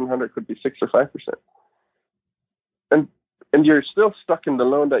lower. 700 could be 6 or 5%. And you're still stuck in the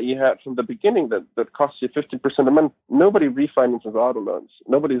loan that you had from the beginning that costs you 50% a month. Nobody refinances auto loans.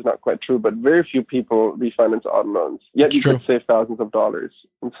 Nobody's not quite true, but very few people refinance auto loans. Yet you could save thousands of dollars.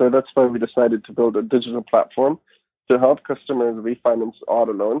 And so that's why we decided to build a digital platform to help customers refinance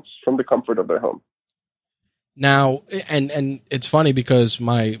auto loans from the comfort of their home. Now, and it's funny because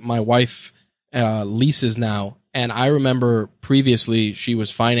my wife leases now, and I remember previously she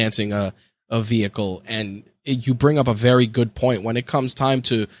was financing a vehicle, and you bring up a very good point. When it comes time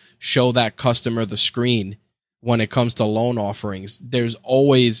to show that customer the screen, when it comes to loan offerings, there's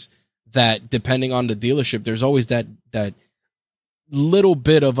always that, depending on the dealership, there's always that little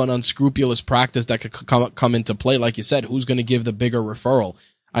bit of an unscrupulous practice that could come into play. Like you said, who's going to give the bigger referral?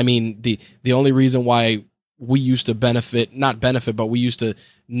 I mean, the only reason why we used to but we used to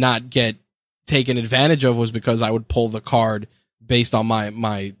not get taken advantage of was because I would pull the card based on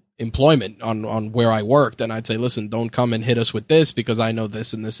my employment on where I worked. And I'd say, listen, don't come and hit us with this because I know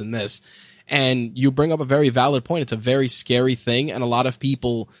this and this and this. And you bring up a very valid point. It's a very scary thing. And a lot of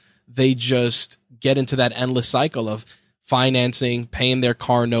people, they just get into that endless cycle of financing, paying their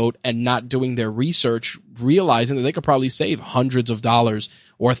car note, and not doing their research, realizing that they could probably save hundreds of dollars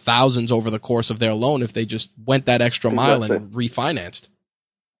or thousands over the course of their loan if they just went that extra mile and refinanced.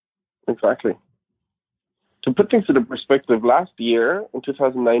 Exactly. To put things into perspective, last year, in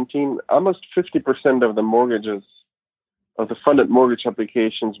 2019, almost 50% of the mortgages, of the funded mortgage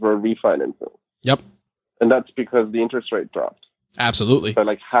applications were refinancing. Yep. And that's because the interest rate dropped. Absolutely. By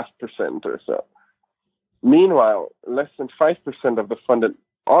like 0.5% or so. Meanwhile, less than 5% of the funded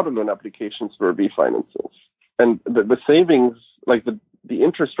auto loan applications were refinances. And the savings, like the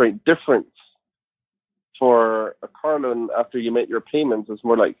interest rate difference for a car loan after you make your payments is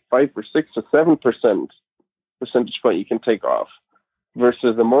more like 5 or 6 or 7% percentage point you can take off,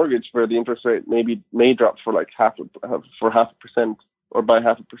 versus a mortgage where the interest rate may drop for like 0.5% or by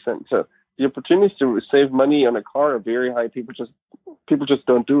 0.5%. So the opportunities to save money on a car are very high. People just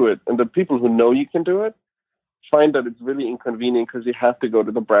don't do it, and the people who know you can do it find that it's really inconvenient because you have to go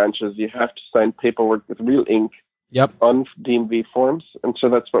to the branches, you have to sign paperwork with real ink. Yep. On DMV forms, and so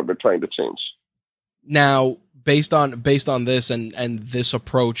that's what we're trying to change. Now, based on this and this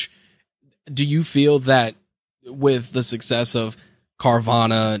approach, do you feel that with the success of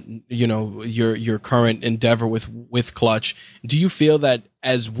Carvana, you know, your current endeavor with Clutch, do you feel that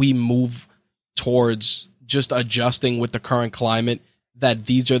as we move towards just adjusting with the current climate, that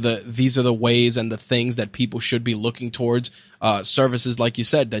these are the ways and the things that people should be looking towards, services like you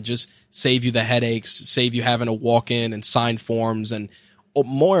said that just save you the headaches, save you having to walk in and sign forms, and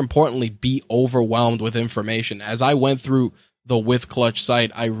more importantly, be overwhelmed with information? As I went through the With Clutch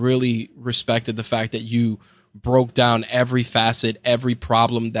site, I really respected the fact that you broke down every facet, every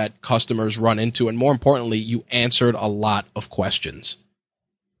problem that customers run into, and more importantly, you answered a lot of questions.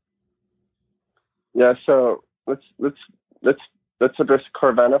 Yeah, so let's address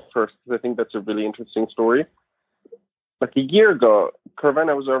Carvana first, because I think that's a really interesting story. Like a year ago,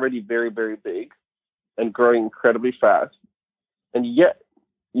 Carvana was already very, very big and growing incredibly fast. And yet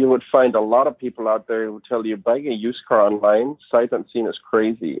you would find a lot of people out there who tell you buying a used car online, sight unseen, is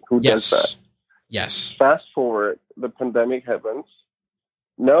crazy. Who does that? Yes. Fast forward, the pandemic happens.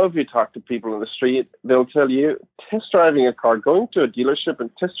 Now if you talk to people in the street, they'll tell you test driving a car, going to a dealership and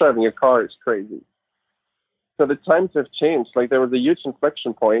test driving a car is crazy. So the times have changed. Like there was a huge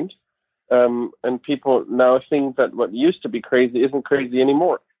inflection point, and people now think that what used to be crazy isn't crazy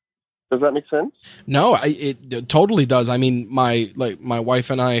anymore. Does that make sense? No, it totally does. I mean, my wife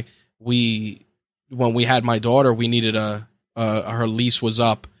and I, when we had my daughter, we needed her lease was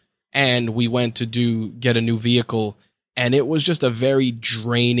up, and we went to get a new vehicle, and it was just a very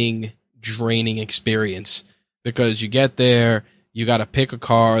draining experience, because you get there, you got to pick a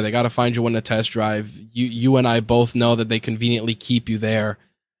car, they got to find you one to test drive. You and I both know that they conveniently keep you there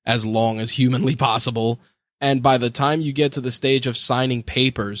as long as humanly possible. And by the time you get to the stage of signing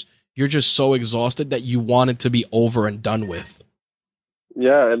papers, you're just so exhausted that you want it to be over and done with.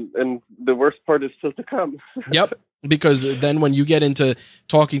 Yeah, and the worst part is still to come. Yep. Because then when you get into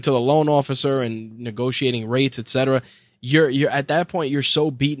talking to the loan officer and negotiating rates, etc., you're at that point, you're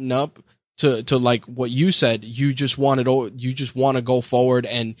so beaten up to like what you said, you just want to go forward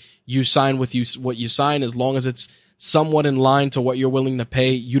and you sign what you sign, as long as it's somewhat in line to what you're willing to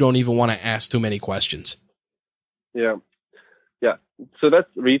pay. You don't even want to ask too many questions. Yeah. So that's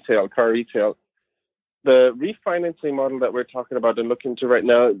car retail. The refinancing model that we're talking about and looking into right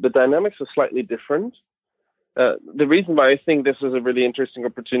now, the dynamics are slightly different. The reason why I think this is a really interesting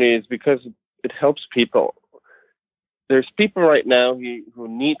opportunity is because it helps people. There's people right now who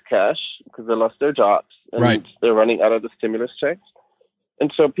need cash because they lost their jobs and they're running out of the stimulus checks.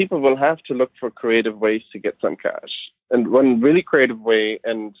 And so people will have to look for creative ways to get some cash. And one really creative way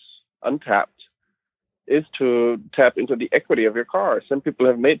and untapped is to tap into the equity of your car. Some people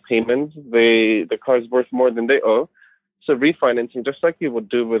have made payments. The car is worth more than they owe. So refinancing, just like you would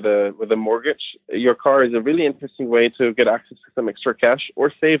do with a mortgage, your car is a really interesting way to get access to some extra cash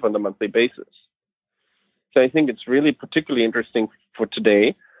or save on a monthly basis. So I think it's really particularly interesting for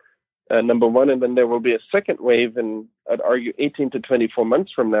today, number one. And then there will be a second wave in, I'd argue, 18 to 24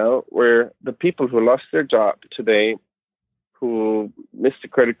 months from now, where the people who lost their job today, who missed a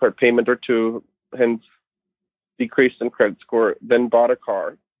credit card payment or two, hence decreased in credit score, then bought a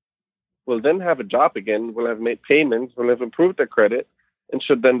car, will then have a job again, will have made payments, will have improved their credit, and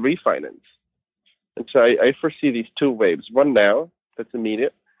should then refinance. And so I foresee these two waves, one now that's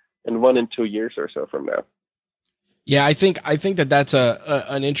immediate, and one in 2 years or so from now. Yeah, I think that's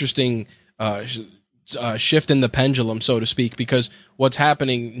an interesting shift in the pendulum, so to speak, because what's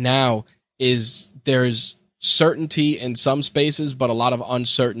happening now is there's certainty in some spaces, but a lot of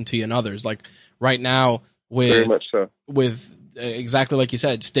uncertainty in others. Like right now, very much so. With exactly like you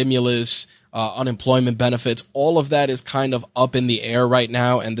said, stimulus, unemployment benefits, all of that is kind of up in the air right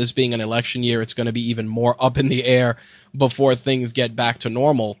now. And this being an election year, it's going to be even more up in the air before things get back to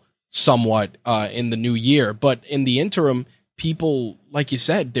normal somewhat in the new year. But in the interim, people, like you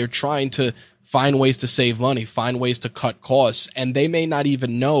said, they're trying to find ways to save money, find ways to cut costs, and they may not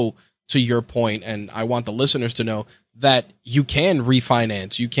even know, to your point, and I want the listeners to know, that you can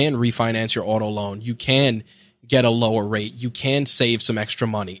refinance. You can refinance your auto loan. You can get a lower rate. You can save some extra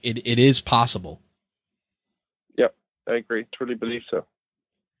money. It is possible. Yep, I agree. Truly believe so.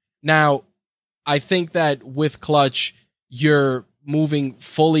 Now, I think that with Clutch, you're moving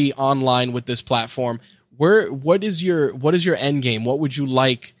fully online with this platform. What is your end game? What would you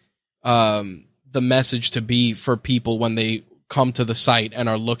like the message to be for people when they come to the site and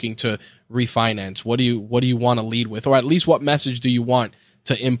are looking to refinance? What do you want to lead with, or at least what message do you want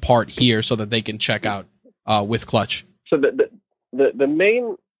to impart here so that they can check out with Clutch? So the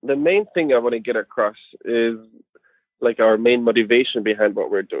main thing I want to get across is like our main motivation behind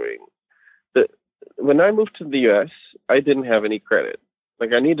what we're doing. When I moved to the US, I didn't have any credit.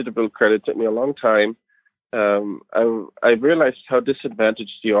 Like I needed to build credit. It took me a long time. I realized how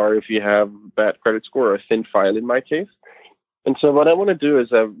disadvantaged you are if you have bad credit score or a thin file in my case. And so what I want to do is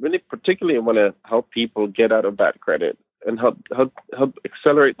I really particularly want to help people get out of bad credit and help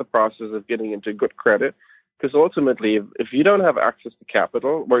accelerate the process of getting into good credit. Because ultimately, if you don't have access to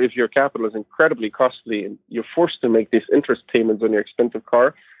capital, or if your capital is incredibly costly and you're forced to make these interest payments on your expensive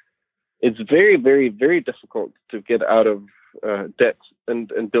car, it's very, very, very difficult to get out of debt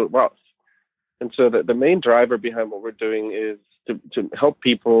and build wealth. And so the main driver behind what we're doing is to help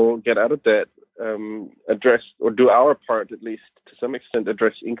people get out of debt, address, or do our part at least to some extent,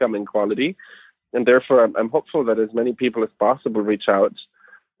 address income inequality. And therefore, I'm hopeful that as many people as possible reach out,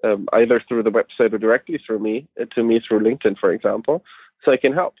 either through the website or directly through me through LinkedIn, for example, so I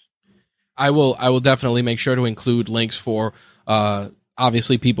can help. I will definitely make sure to include links for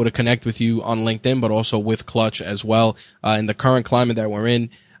obviously people to connect with you on LinkedIn, but also with Clutch as well. In the current climate that we're in,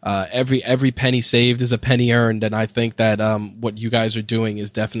 every penny saved is a penny earned, and I think that what you guys are doing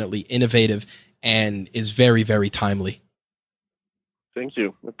is definitely innovative and is very, very timely. Thank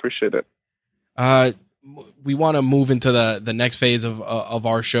you. Appreciate it. We want to move into the next phase of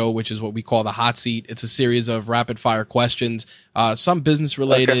our show, which is what we call the hot seat. It's a series of rapid fire questions, some business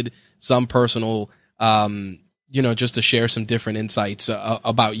related, some personal, just to share some different insights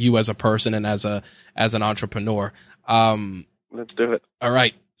about you as a person and as an entrepreneur. Let's do it. All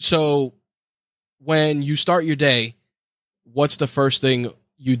right. So when you start your day, what's the first thing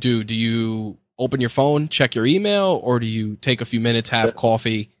you do? Do you open your phone, check your email, or do you take a few minutes, have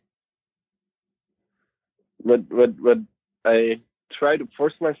coffee? What I try to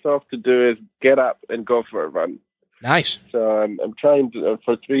force myself to do is get up and go for a run. Nice. So I'm trying to,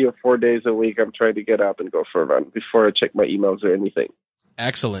 for 3 or 4 days a week, I'm trying to get up and go for a run before I check my emails or anything.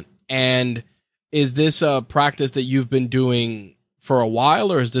 Excellent. And is this a practice that you've been doing for a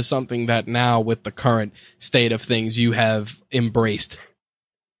while, or is this something that now with the current state of things you have embraced?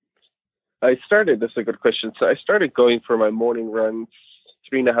 This is a good question. So I started going for my morning runs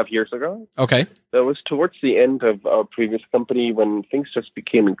 3.5 years ago. Okay. That was towards the end of our previous company when things just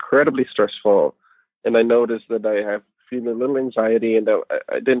became incredibly stressful. And I noticed that I have feeling a little anxiety, and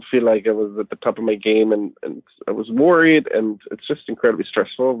I didn't feel like I was at the top of my game, and I was worried, and it's just incredibly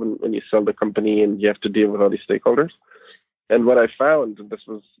stressful when you sell the company and you have to deal with all these stakeholders. And what I found, and this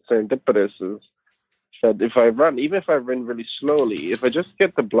was serendipitous, is that if I run, even if I run really slowly, if I just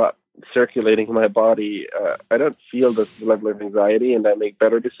get the blood circulating in my body, I don't feel this level of anxiety, and I make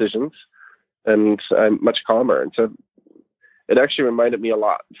better decisions, and I'm much calmer. And so it actually reminded me a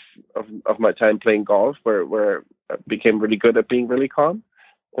lot of my time playing golf, where I became really good at being really calm.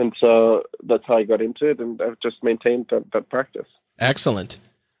 And so that's how I got into it, and I've just maintained that practice. Excellent.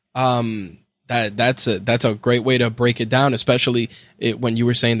 That's a great way to break it down, especially when you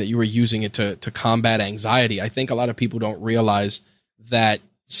were saying that you were using it to combat anxiety. I think a lot of people don't realize that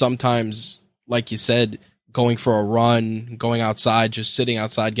sometimes, like you said, going for a run, going outside, just sitting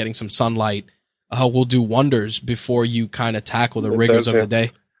outside, getting some sunlight, will do wonders before you kind of tackle the rigors of the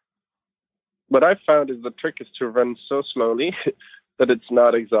day. What I've found is the trick is to run so slowly that it's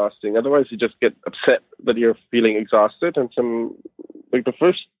not exhausting. Otherwise, you just get upset that you're feeling exhausted. And like the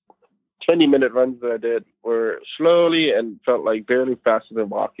first 20-minute runs that I did were slowly and felt like barely faster than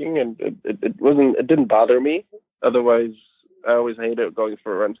walking, and it didn't bother me. Otherwise, I always hated going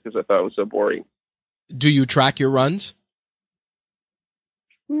for runs because I thought it was so boring. Do you track your runs?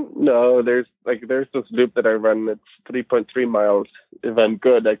 No, there's this loop that I run. It's 3.3 miles. If I'm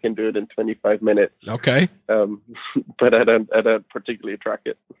good, I can do it in 25 minutes. Okay. But I don't particularly track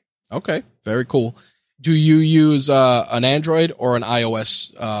it. Okay. Very cool. Do you use an Android or an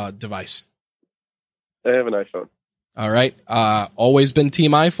iOS device? I have an iPhone. All right. Always been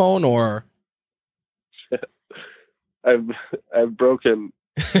team iPhone, or? I've broken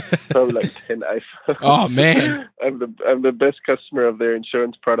probably like 10 iPhones. Oh man, I'm the best customer of their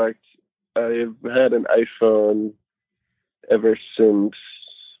insurance product. I've had an iPhone ever since,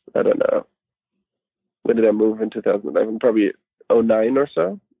 I don't know, when did I move in 2011? Probably 2009 or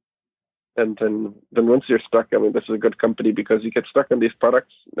so. And then once you're stuck, I mean, this is a good company because you get stuck on these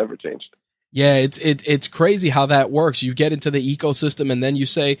products, never changed. Yeah, it's crazy how that works. You get into the ecosystem and then you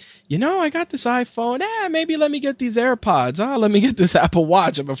say, I got this iPhone. Maybe let me get these AirPods. Let me get this Apple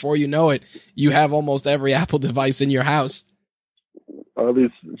Watch. And before you know it, you have almost every Apple device in your house. All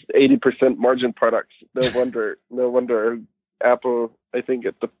these 80% margin products. No wonder Apple, I think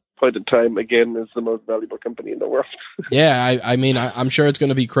at the point in time, again, is the most valuable company in the world. Yeah, I mean, I'm sure it's going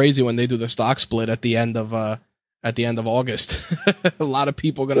to be crazy when they do the stock split at the end of August. A lot of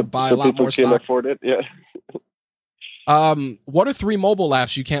people are going to buy a lot more stock. People can afford it, yeah. What are 3 mobile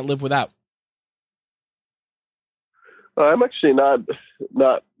apps you can't live without? I'm actually not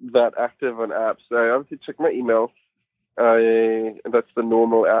that active on apps. I obviously check my email. That's the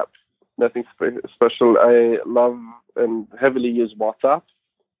normal app. Nothing special. I love and heavily use WhatsApp.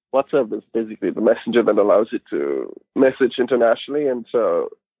 WhatsApp is basically the messenger that allows you to message internationally, and so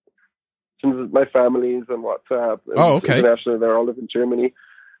since my family is on WhatsApp, and internationally, they all live in Germany,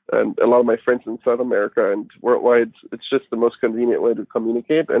 and a lot of my friends in South America and worldwide, it's just the most convenient way to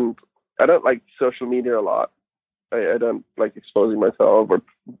communicate. And I don't like social media a lot. I don't like exposing myself or,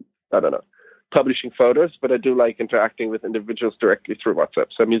 I don't know, publishing photos, but I do like interacting with individuals directly through WhatsApp.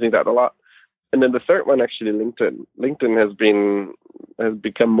 So I'm using that a lot. And then the third one, actually, LinkedIn. LinkedIn has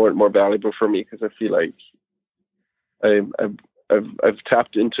become more and more valuable for me because I feel like I've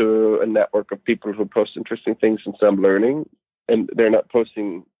tapped into a network of people who post interesting things, and so I'm learning. And they're not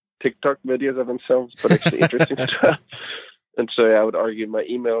posting TikTok videos of themselves, but actually interesting stuff. And so I would argue my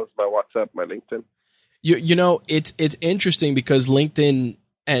emails, my WhatsApp, my LinkedIn. It's interesting because LinkedIn,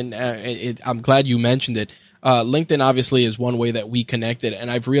 and I'm glad you mentioned it. LinkedIn obviously is one way that we connected, and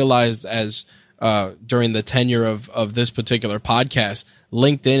I've realized as during the tenure of this particular podcast,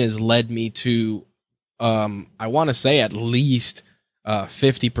 LinkedIn has led me to I want to say at least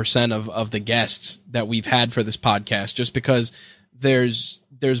 50% of the guests that we've had for this podcast, just because there's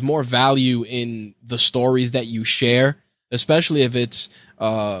more value in the stories that you share, especially if it's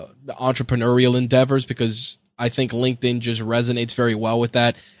the entrepreneurial endeavors, because I think LinkedIn just resonates very well with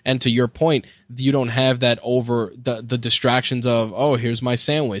that. And to your point, you don't have that over the distractions of, oh, here's my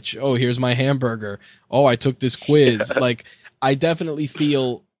sandwich. Oh, here's my hamburger. Oh, I took this quiz. Yeah. Like, I definitely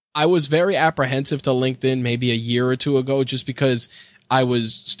feel I was very apprehensive to LinkedIn maybe a year or two ago, just because I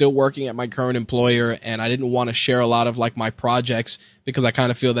was still working at my current employer and I didn't want to share a lot of like my projects, because I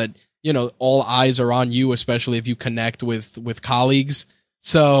kind of feel that, you know, all eyes are on you, especially if you connect with colleagues.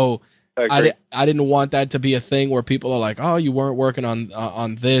 So I didn't want that to be a thing where people are like, oh, you weren't working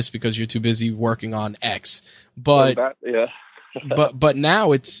on this because you're too busy working on X. But but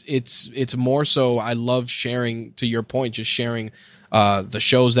now it's more so I love sharing, to your point, just sharing the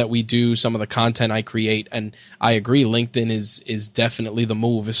shows that we do, some of the content I create. And I agree, LinkedIn is definitely the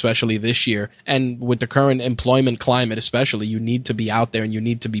move, especially this year. And with the current employment climate, especially, you need to be out there and you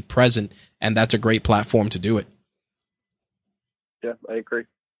need to be present. And that's a great platform to do it. Yeah, I agree.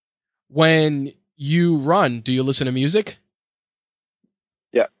 When you run, do you listen to music?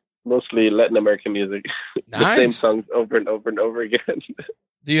 Yeah, mostly Latin American music. Nice. The same songs over and over and over again.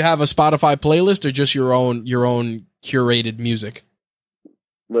 Do you have a Spotify playlist or just your own curated music?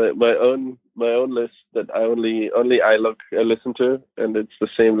 My own list that I listen to, and it's the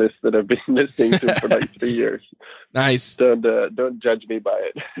same list that I've been listening to for like 3 years. Nice. Don't judge me by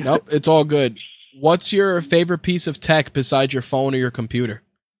it. Nope, it's all good. What's your favorite piece of tech besides your phone or your computer?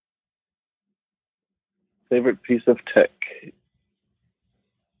 Favorite piece of tech.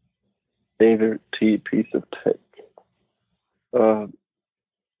 Piece of tech.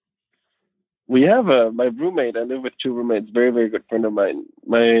 We have my roommate. I live with two roommates, very, very good friend of mine.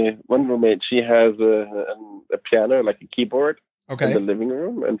 My one roommate, she has a piano, like a keyboard, in the living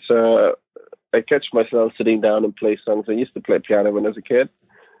room. And so I catch myself sitting down and play songs. I used to play piano when I was a kid.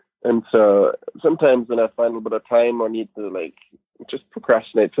 And so sometimes when I find a little bit of time or need to like just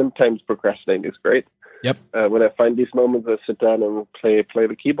procrastinate, sometimes procrastinating is great. Yep. When I find these moments, I sit down and play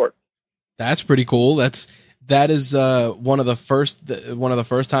the keyboard. That's pretty cool. That is one of the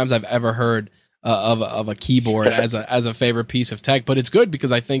first times I've ever heard of a keyboard as a favorite piece of tech. But it's good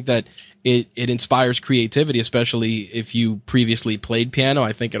because I think that it inspires creativity, especially if you previously played piano.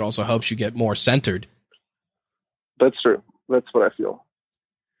 I think it also helps you get more centered. That's true. That's what I feel.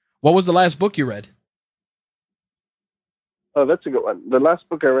 What was the last book you read? Oh, that's a good one. The last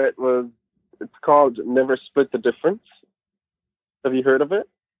book I read it's called Never Split the Difference. Have you heard of it?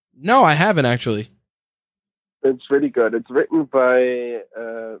 No, I haven't actually. It's really good. It's written by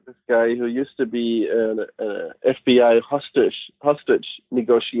this guy who used to be an FBI hostage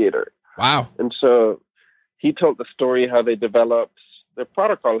negotiator. Wow! And so he told the story how they developed the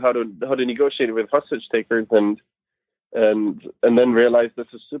protocol, how to negotiate with hostage takers, and then realized this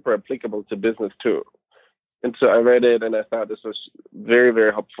is super applicable to business too. And so I read it and I thought this was very,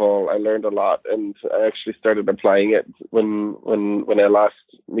 very helpful. I learned a lot, and I actually started applying it when I last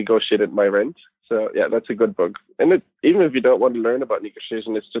negotiated my rent. So yeah, that's a good book. And even if you don't want to learn about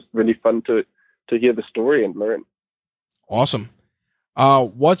negotiation, it's just really fun to hear the story and learn. Awesome.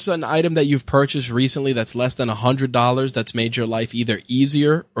 What's an item that you've purchased recently that's less than $100 that's made your life either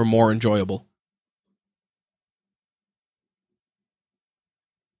easier or more enjoyable?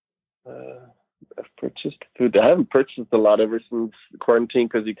 I've purchased food. I haven't purchased a lot ever since quarantine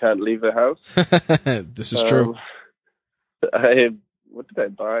because you can't leave the house. This is true. What did I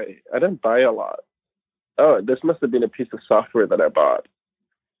buy? I didn't buy a lot. Oh, this must have been a piece of software that I bought.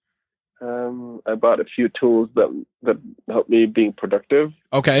 I bought a few tools that help me being productive.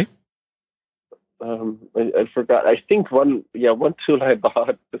 Okay. I forgot. I think one tool I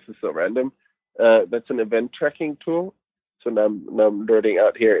bought. This is so random. That's an event tracking tool. So now I'm nerding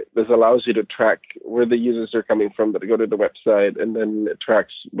out here. This allows you to track where the users are coming from that go to the website, and then it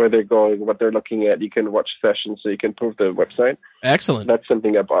tracks where they're going, what they're looking at. You can watch sessions so you can improve the website. Excellent. That's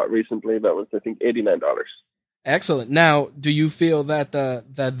something I bought recently. That was, I think, $89. Excellent. Now, do you feel that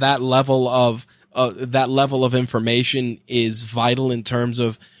that level of information is vital in terms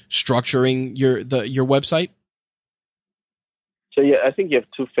of structuring your website? So yeah, I think you have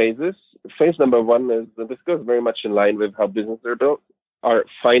two phases. Phase number one is, and this goes very much in line with how businesses are built, are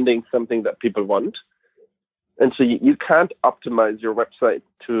finding something that people want. And so you can't optimize your website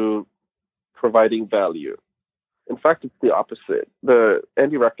to providing value. In fact, it's the opposite. The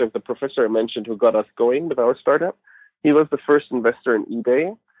Andy Ratcliffe, the professor I mentioned who got us going with our startup, he was the first investor in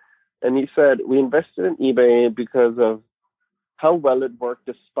eBay. And he said, we invested in eBay because of how well it worked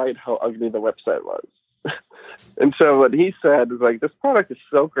despite how ugly the website was. And so what he said is like, this product is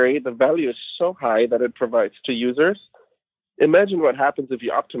so great, the value is so high that it provides to users. Imagine what happens if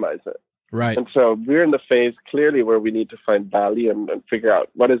you optimize it. Right. And so we're in the phase clearly where we need to find value and figure out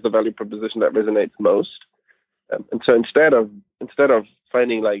what is the value proposition that resonates most. And so instead of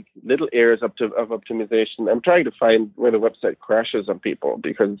finding like little areas of optimization, I'm trying to find where the website crashes on people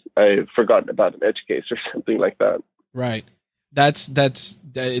because I've forgotten about an edge case or something like that. Right. That's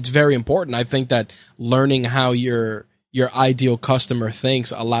it's very important. I think that learning how your ideal customer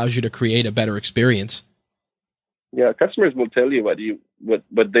thinks allows you to create a better experience. Yeah, customers will tell you what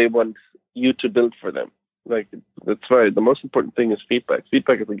they want you to build for them. Like, that's why the most important thing is feedback.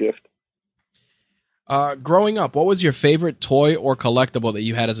 Feedback is a gift. Growing up, what was your favorite toy or collectible that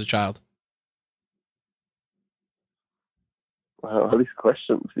you had as a child? Wow, all these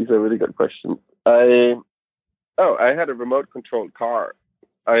questions. These are really good questions. I had a remote controlled car.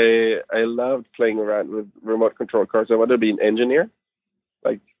 I loved playing around with remote controlled cars. I wanted to be an engineer,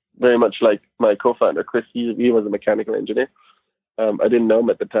 like very much like my co-founder Chris. He was a mechanical engineer. I didn't know him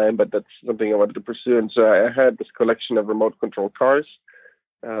at the time, but that's something I wanted to pursue. And so I had this collection of remote controlled cars.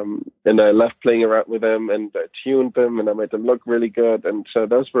 And I loved playing around with them, and I tuned them, and I made them look really good. And so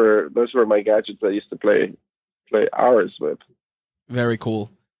those were my gadgets I used to play hours with. Very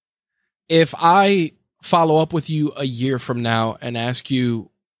cool. If I follow up with you a year from now and ask you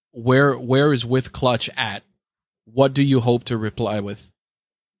where is With Clutch at, what do you hope to reply with?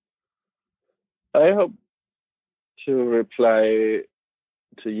 I hope to reply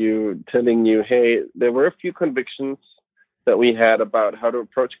to you telling you, hey, there were a few convictions that we had about how to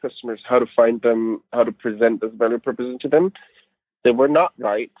approach customers, how to find them, how to present this value proposition to them. They were not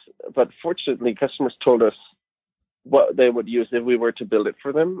right, but fortunately, customers told us what they would use if we were to build it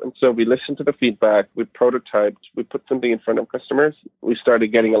for them. And so we listened to the feedback, we prototyped, we put something in front of customers. We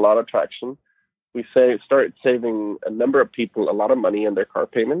started getting a lot of traction. We started saving a number of people a lot of money on their car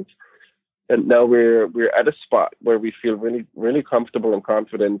payments. And now we're at a spot where we feel really, really comfortable and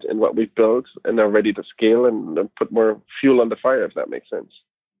confident in what we've built and are ready to scale and put more fuel on the fire, if that makes sense.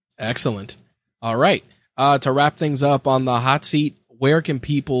 Excellent. All right. To wrap things up on the hot seat, where can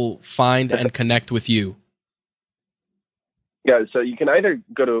people find and connect with you? Yeah, so you can either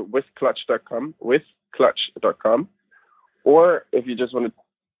go to withclutch.com, or if you just want to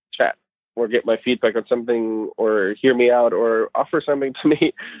chat or get my feedback on something or hear me out or offer something to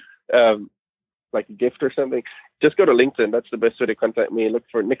me, like a gift or something, just go to LinkedIn. That's the best way to contact me. Look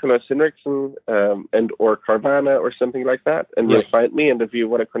for Nicholas Hinrichsen and or Carvana or something like that, and You'll find me. And if you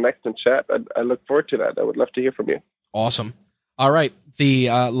want to connect and chat, I look forward to that. I would love to hear from you. Awesome. All right. The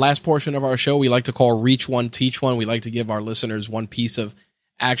last portion of our show we like to call Reach One, Teach One. We like to give our listeners one piece of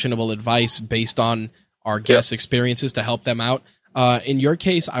actionable advice based on our guests' experiences to help them out. In your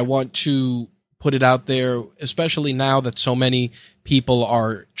case, I want to put it out there, especially now that so many people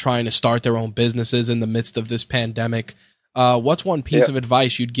are trying to start their own businesses in the midst of this pandemic. What's one piece of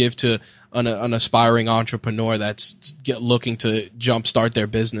advice you'd give to an aspiring entrepreneur that's looking to jumpstart their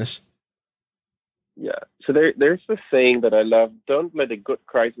business? Yeah. So there's this saying that I love: don't let a good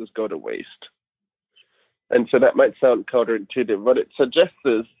crisis go to waste. And so that might sound counterintuitive. What it suggests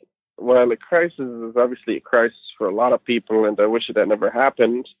is, while a crisis is obviously a crisis for a lot of people, and I wish it had never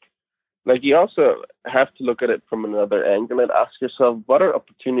happened, like, you also have to look at it from another angle and ask yourself, what are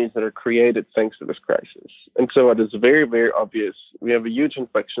opportunities that are created thanks to this crisis? And so it is very, very obvious. We have a huge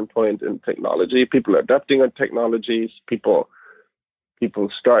inflection point in technology. People are adapting on technologies. People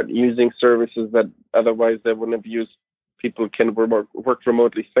start using services that otherwise they wouldn't have used. People can work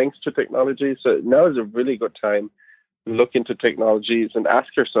remotely thanks to technology. So now is a really good time to look into technologies and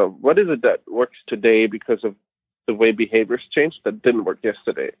ask yourself, what is it that works today because of the way behaviors changed that didn't work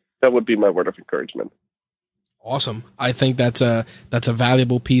yesterday? That would be my word of encouragement. Awesome. I think that's a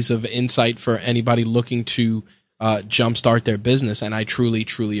valuable piece of insight for anybody looking to jumpstart their business, and I truly,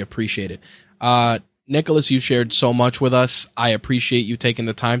 truly appreciate it. Nicholas, you shared so much with us. I appreciate you taking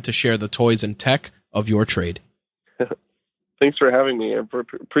the time to share the toys and tech of your trade. Thanks for having me. I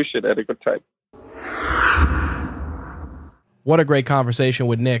appreciate it. I had a good time. What a great conversation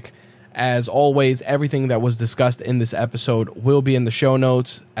with Nick. As always, everything that was discussed in this episode will be in the show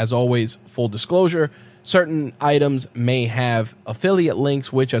notes. As always, full disclosure, certain items may have affiliate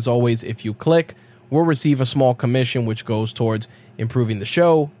links, which, as always, if you click, will receive a small commission, which goes towards improving the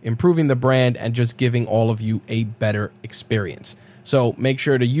show, improving the brand, and just giving all of you a better experience. So make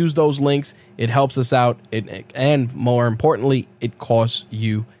sure to use those links. It helps us out, and more importantly, it costs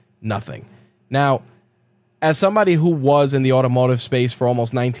you nothing. Now, as somebody who was in the automotive space for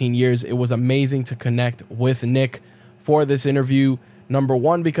almost 19 years, it was amazing to connect with Nick for this interview. Number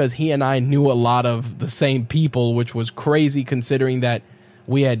one, because he and I knew a lot of the same people, which was crazy considering that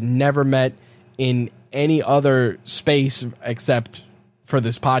we had never met in any other space except for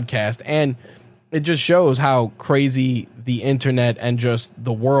this podcast. And it just shows how crazy the internet and just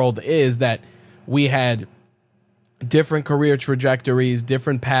the world is, that we had different career trajectories,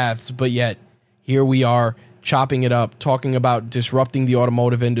 different paths, but yet here we are chopping it up, talking about disrupting the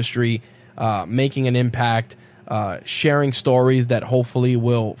automotive industry, making an impact, sharing stories that hopefully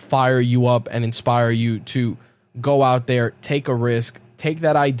will fire you up and inspire you to go out there, take a risk, take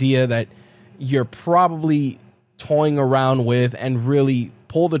that idea that you're probably toying around with and really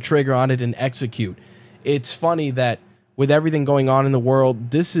pull the trigger on it and execute. It's funny that with everything going on in the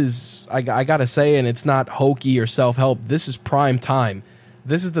world, this is, I gotta say, and it's not hokey or self-help, this is prime time.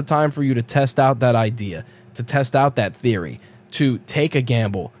 This is the time for you to test out that idea, to test out that theory, to take a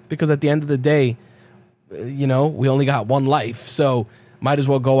gamble. Because at the end of the day, we only got one life. So might as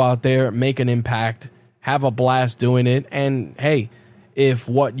well go out there, make an impact, have a blast doing it. And hey, if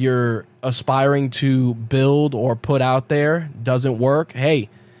what you're aspiring to build or put out there doesn't work, hey,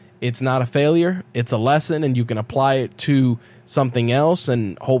 it's not a failure. It's a lesson, and you can apply it to something else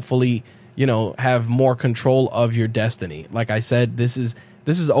and hopefully, have more control of your destiny. Like I said, this is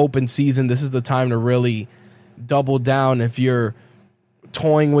open season. This is the time to really double down. If you're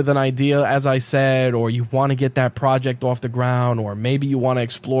toying with an idea, as I said, or you want to get that project off the ground, or maybe you want to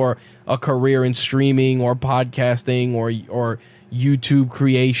explore a career in streaming or podcasting or YouTube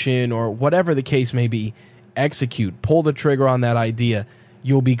creation or whatever the case may be, execute, pull the trigger on that idea.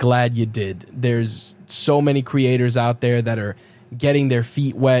 You'll be glad you did. There's so many creators out there that are getting their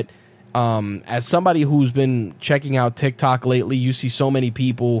feet wet. As somebody who's been checking out TikTok lately, you see so many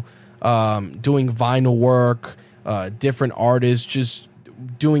people doing vinyl work, different artists just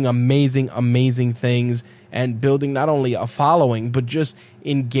doing amazing things and building not only a following, but just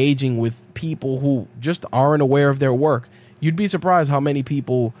engaging with people who just aren't aware of their work. You'd be surprised how many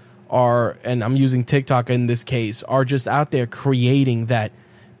people are, and I'm using TikTok in this case, are just out there creating that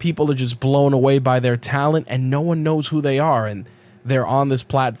people are just blown away by their talent and no one knows who they are. And they're on this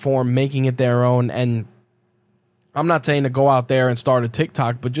platform making it their own. And I'm not saying to go out there and start a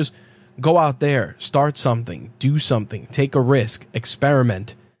TikTok, but just go out there, start something, do something, take a risk,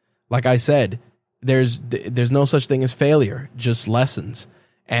 experiment. Like I said, there's no such thing as failure, just lessons.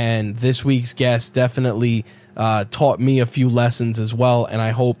 And this week's guest definitely taught me a few lessons as well, and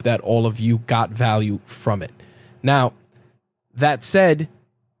I hope that all of you got value from it. Now, that said,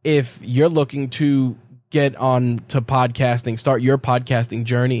 if you're looking to get on to podcasting, start your podcasting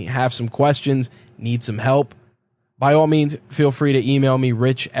journey, have some questions, need some help, by all means, feel free to email me,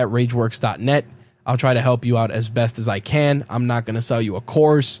 rich@rageworks.net. I'll try to help you out as best as I can. I'm not going to sell you a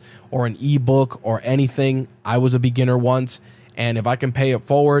course or an ebook or anything. I was a beginner once, and if I can pay it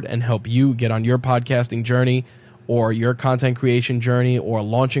forward and help you get on your podcasting journey or your content creation journey or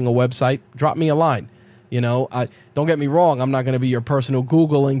launching a website, drop me a line. Don't get me wrong. I'm not going to be your personal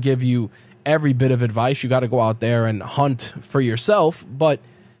Google and give you every bit of advice. You got to go out there and hunt for yourself, but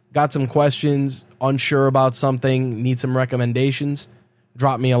got some questions, unsure about something, need some recommendations,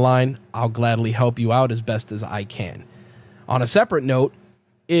 drop me a line. I'll gladly help you out as best as I can. On a separate note,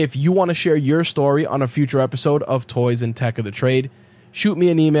 if you want to share your story on a future episode of Toys and Tech of the Trade, shoot me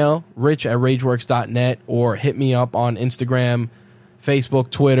an email, rich@rageworks.net, or hit me up on Instagram, Facebook,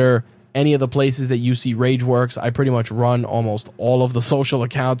 Twitter, any of the places that you see Rageworks. I pretty much run almost all of the social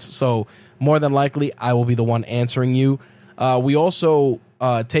accounts, so more than likely I will be the one answering you. We also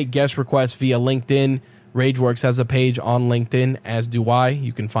take guest requests via LinkedIn. Rageworks has a page on LinkedIn, as do I.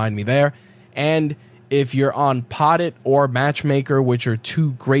 You can find me there. And if you're on Podit or Matchmaker, which are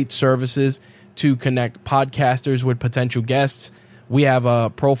two great services to connect podcasters with potential guests, we have a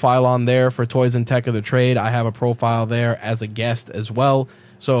profile on there for Toys and Tech of the Trade. I have a profile there as a guest as well.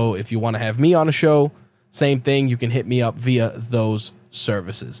 So if you want to have me on a show, same thing, you can hit me up via those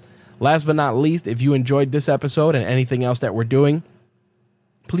services. Last but not least, if you enjoyed this episode and anything else that we're doing,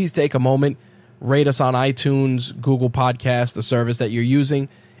 please take a moment, rate us on iTunes, Google Podcasts, the service that you're using.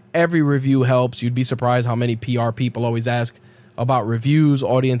 Every review helps. You'd be surprised how many PR people always ask about reviews,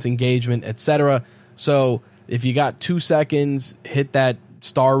 audience engagement, etc. So if you got 2 seconds, hit that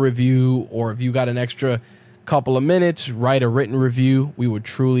star review, or if you got an extra couple of minutes, write a written review. We would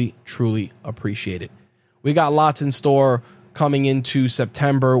truly, truly appreciate it. We got lots in store coming into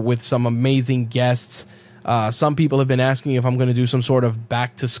September with some amazing guests. Some people have been asking if I'm going to do some sort of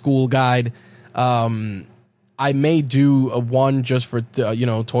back to school guide. I may do a one just for,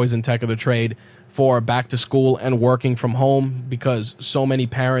 Toys and Tech of the Trade for back to school and working from home, because so many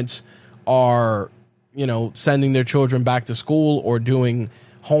parents are, sending their children back to school or doing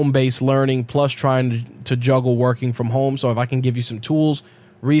home-based learning, plus trying to juggle working from home. So if I can give you some tools,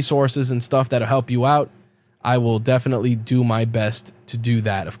 resources, and stuff that'll help you out, I will definitely do my best to do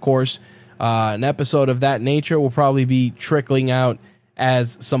that. Of course, an episode of that nature will probably be trickling out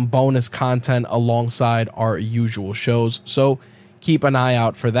as some bonus content alongside our usual shows. So keep an eye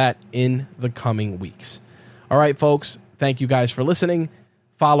out for that in the coming weeks. All right, folks, thank you guys for listening.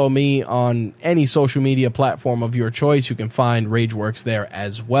 follow me on any social media platform of your choice. You can find Rageworks there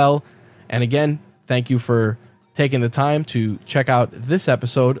as well. And again, thank you for taking the time to check out this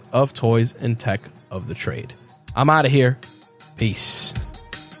episode of Toys and Tech of the Trade. I'm out of here. Peace.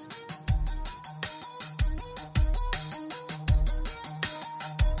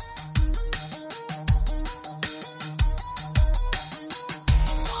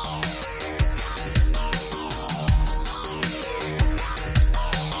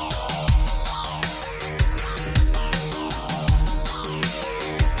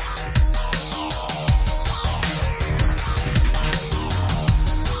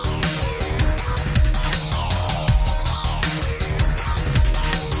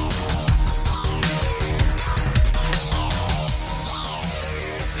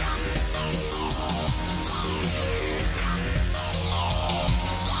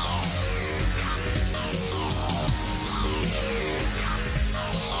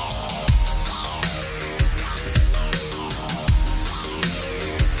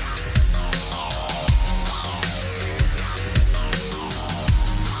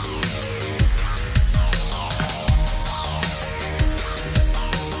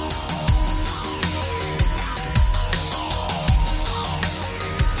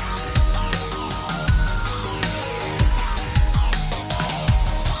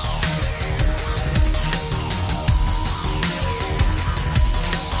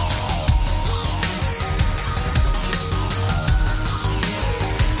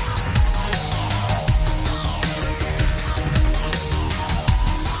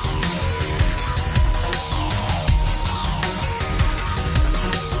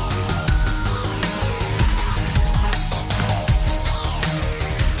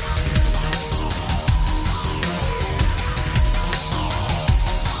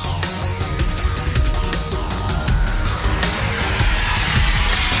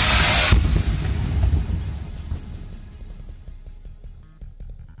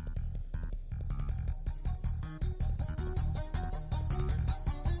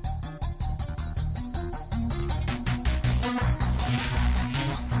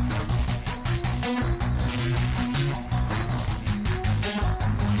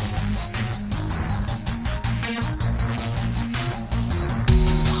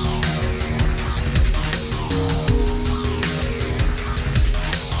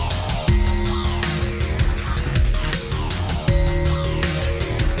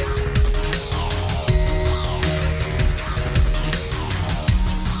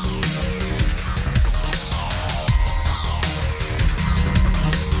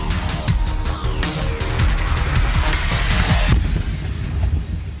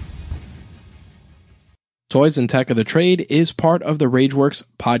 Toys and Tech of the Trade is part of the Rageworks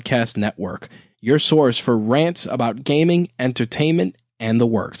podcast network, your source for rants about gaming, entertainment, and the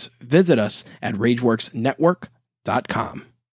works. Visit us at rageworksnetwork.com.